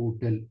common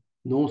portal.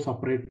 No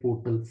separate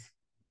portals.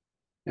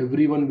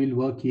 Everyone will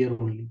work here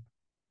only.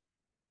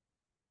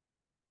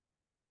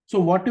 So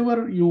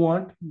whatever you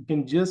want, you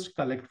can just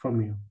collect from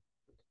here.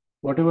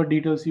 Whatever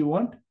details you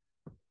want,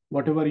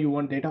 whatever you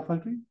want data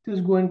factory,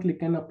 just go and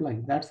click and apply.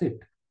 That's it.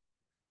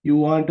 You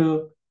want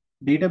a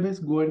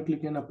database, go and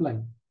click and apply.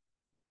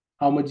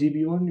 How much GB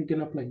you want, you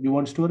can apply. You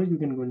want storage, you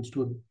can go and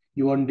store it.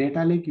 You want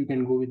data lake, you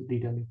can go with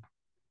data lake.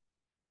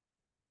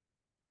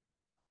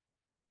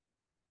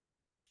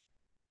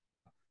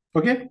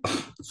 Okay,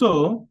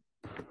 so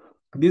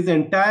this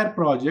entire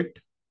project,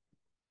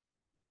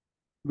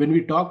 when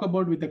we talk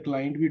about with the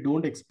client, we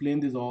don't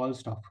explain this all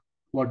stuff.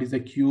 What is a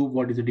cube?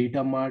 What is a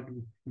data mart?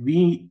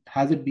 We,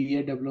 as a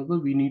BA developer,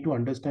 we need to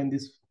understand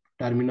these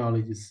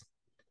terminologies.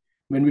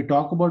 When we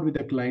talk about with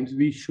the clients,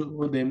 we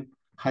show them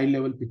high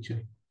level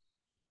picture.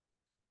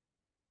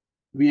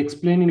 We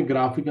explain in a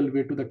graphical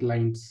way to the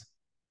clients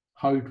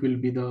how it will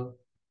be the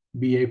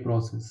BI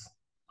process,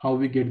 how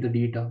we get the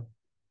data,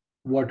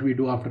 what we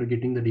do after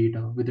getting the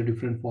data with a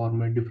different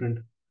format, different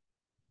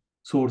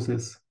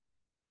sources.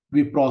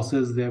 We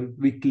process them,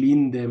 we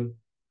clean them,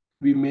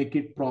 we make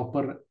it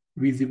proper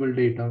visible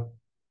data,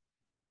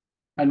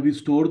 and we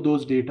store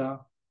those data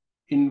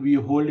in, we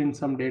hold in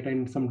some data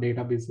in some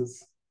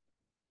databases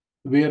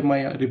where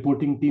my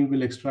reporting team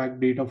will extract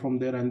data from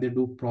there and they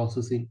do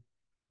processing.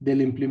 They'll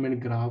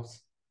implement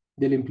graphs,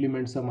 they'll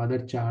implement some other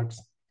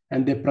charts,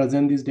 and they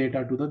present this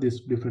data to the this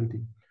different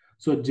thing.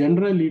 So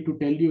generally, to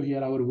tell you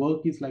here, our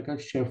work is like a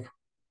chef.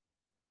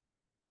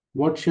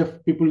 What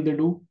chef people they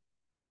do?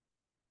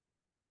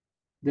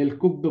 They'll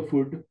cook the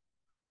food,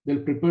 they'll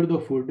prepare the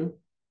food.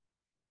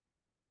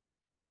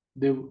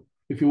 They,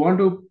 if you want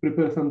to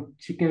prepare some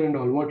chicken and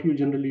all, what you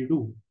generally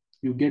do?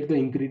 You get the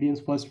ingredients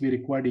first. We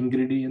required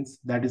ingredients.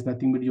 That is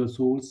nothing but your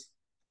source.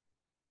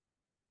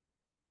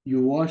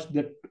 You wash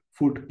that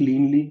food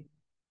cleanly.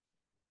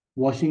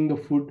 Washing the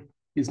food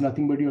is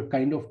nothing but your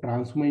kind of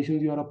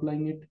transformations you are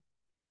applying it,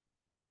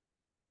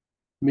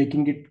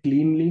 making it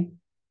cleanly.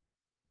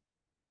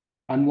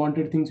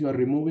 Unwanted things you are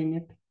removing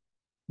it.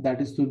 That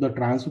is through the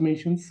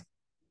transformations.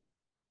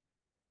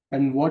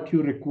 And what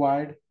you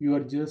required, you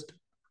are just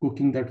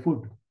cooking that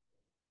food.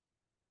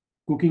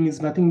 Cooking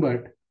is nothing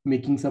but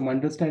making some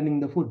understanding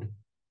the food.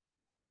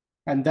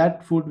 And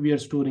that food we are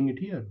storing it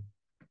here.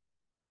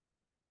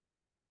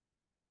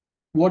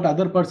 What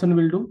other person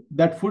will do?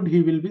 That food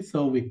he will be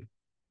serving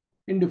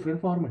in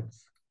different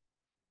formats.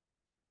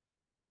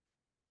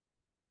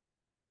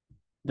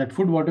 That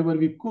food, whatever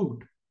we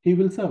cooked, he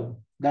will serve.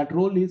 That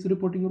role is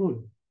reporting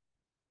role.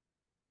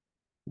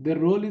 Their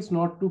role is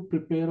not to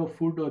prepare a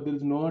food, or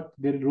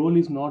their role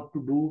is not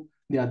to do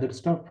the other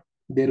stuff.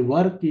 Their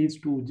work is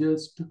to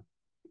just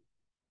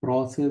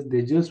process,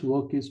 their just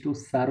work is to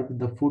serve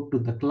the food to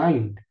the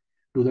client,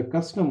 to the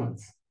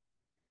customers.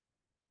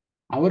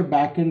 Our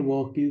back-end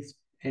work is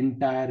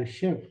entire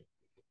chef.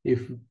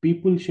 If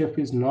people chef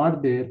is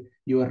not there,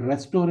 your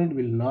restaurant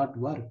will not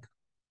work.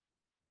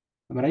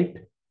 Am I right?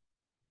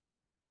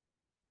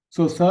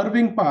 So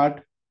serving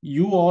part,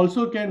 You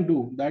also can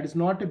do. That is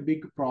not a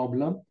big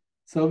problem.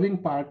 Serving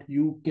part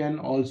you can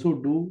also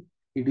do.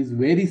 It is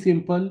very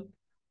simple.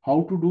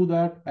 How to do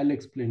that? I'll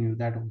explain you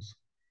that also.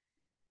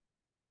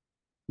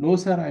 No,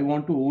 sir, I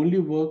want to only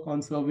work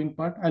on serving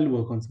part. I'll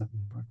work on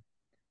serving part.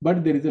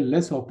 But there is a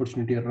less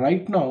opportunity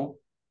right now.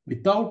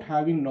 Without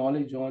having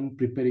knowledge on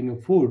preparing a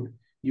food,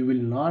 you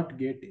will not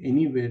get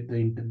anywhere the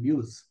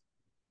interviews.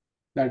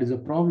 That is a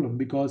problem,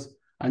 because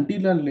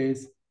until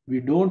unless we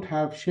don't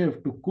have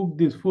chef to cook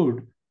this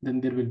food, then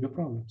there will be a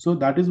problem. So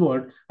that is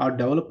what our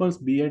developers,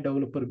 BI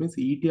developer means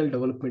ETL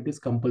development is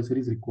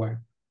compulsory, is required.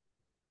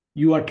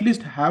 You at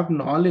least have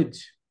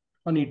knowledge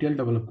on ETL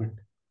development.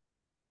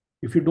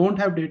 If you don't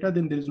have data,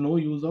 then there is no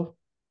use of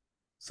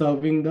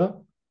serving the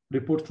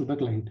reports to the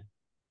client.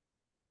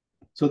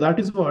 So that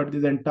is what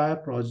this entire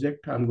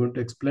project I'm going to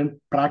explain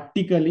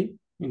practically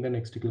in the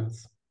next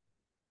class.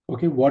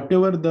 Okay,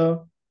 whatever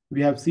the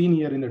we have seen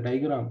here in the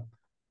diagram,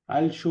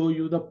 I'll show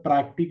you the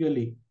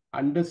practically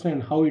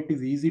understand how it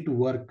is easy to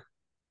work.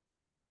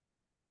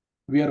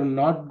 We are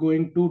not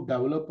going to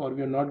develop or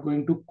we are not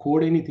going to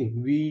code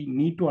anything. We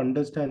need to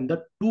understand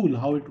the tool,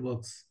 how it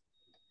works.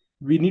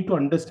 We need to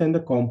understand the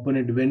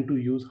component, when to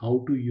use,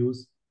 how to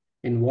use,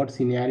 in what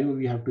scenario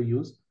we have to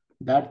use.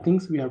 That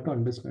things we have to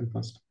understand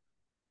first.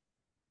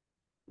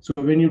 So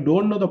when you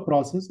don't know the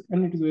process,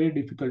 and it is very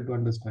difficult to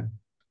understand.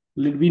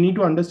 We need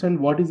to understand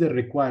what is the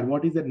required,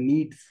 what is the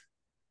needs,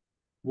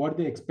 what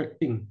they're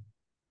expecting,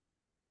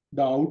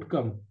 the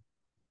outcome.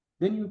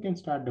 Then you can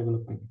start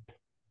developing it.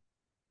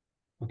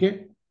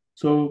 Okay.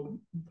 So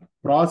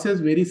process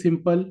very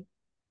simple.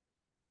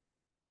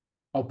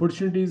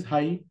 Opportunity is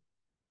high.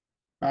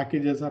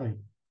 Packages are high.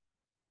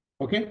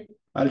 Okay.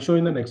 I'll show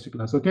in the next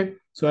class. Okay.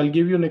 So I'll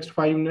give you next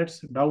 5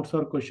 minutes. Doubts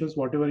or questions,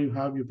 whatever you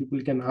have, you people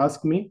can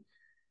ask me.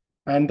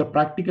 And the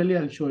practically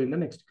I'll show in the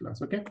next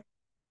class. Okay.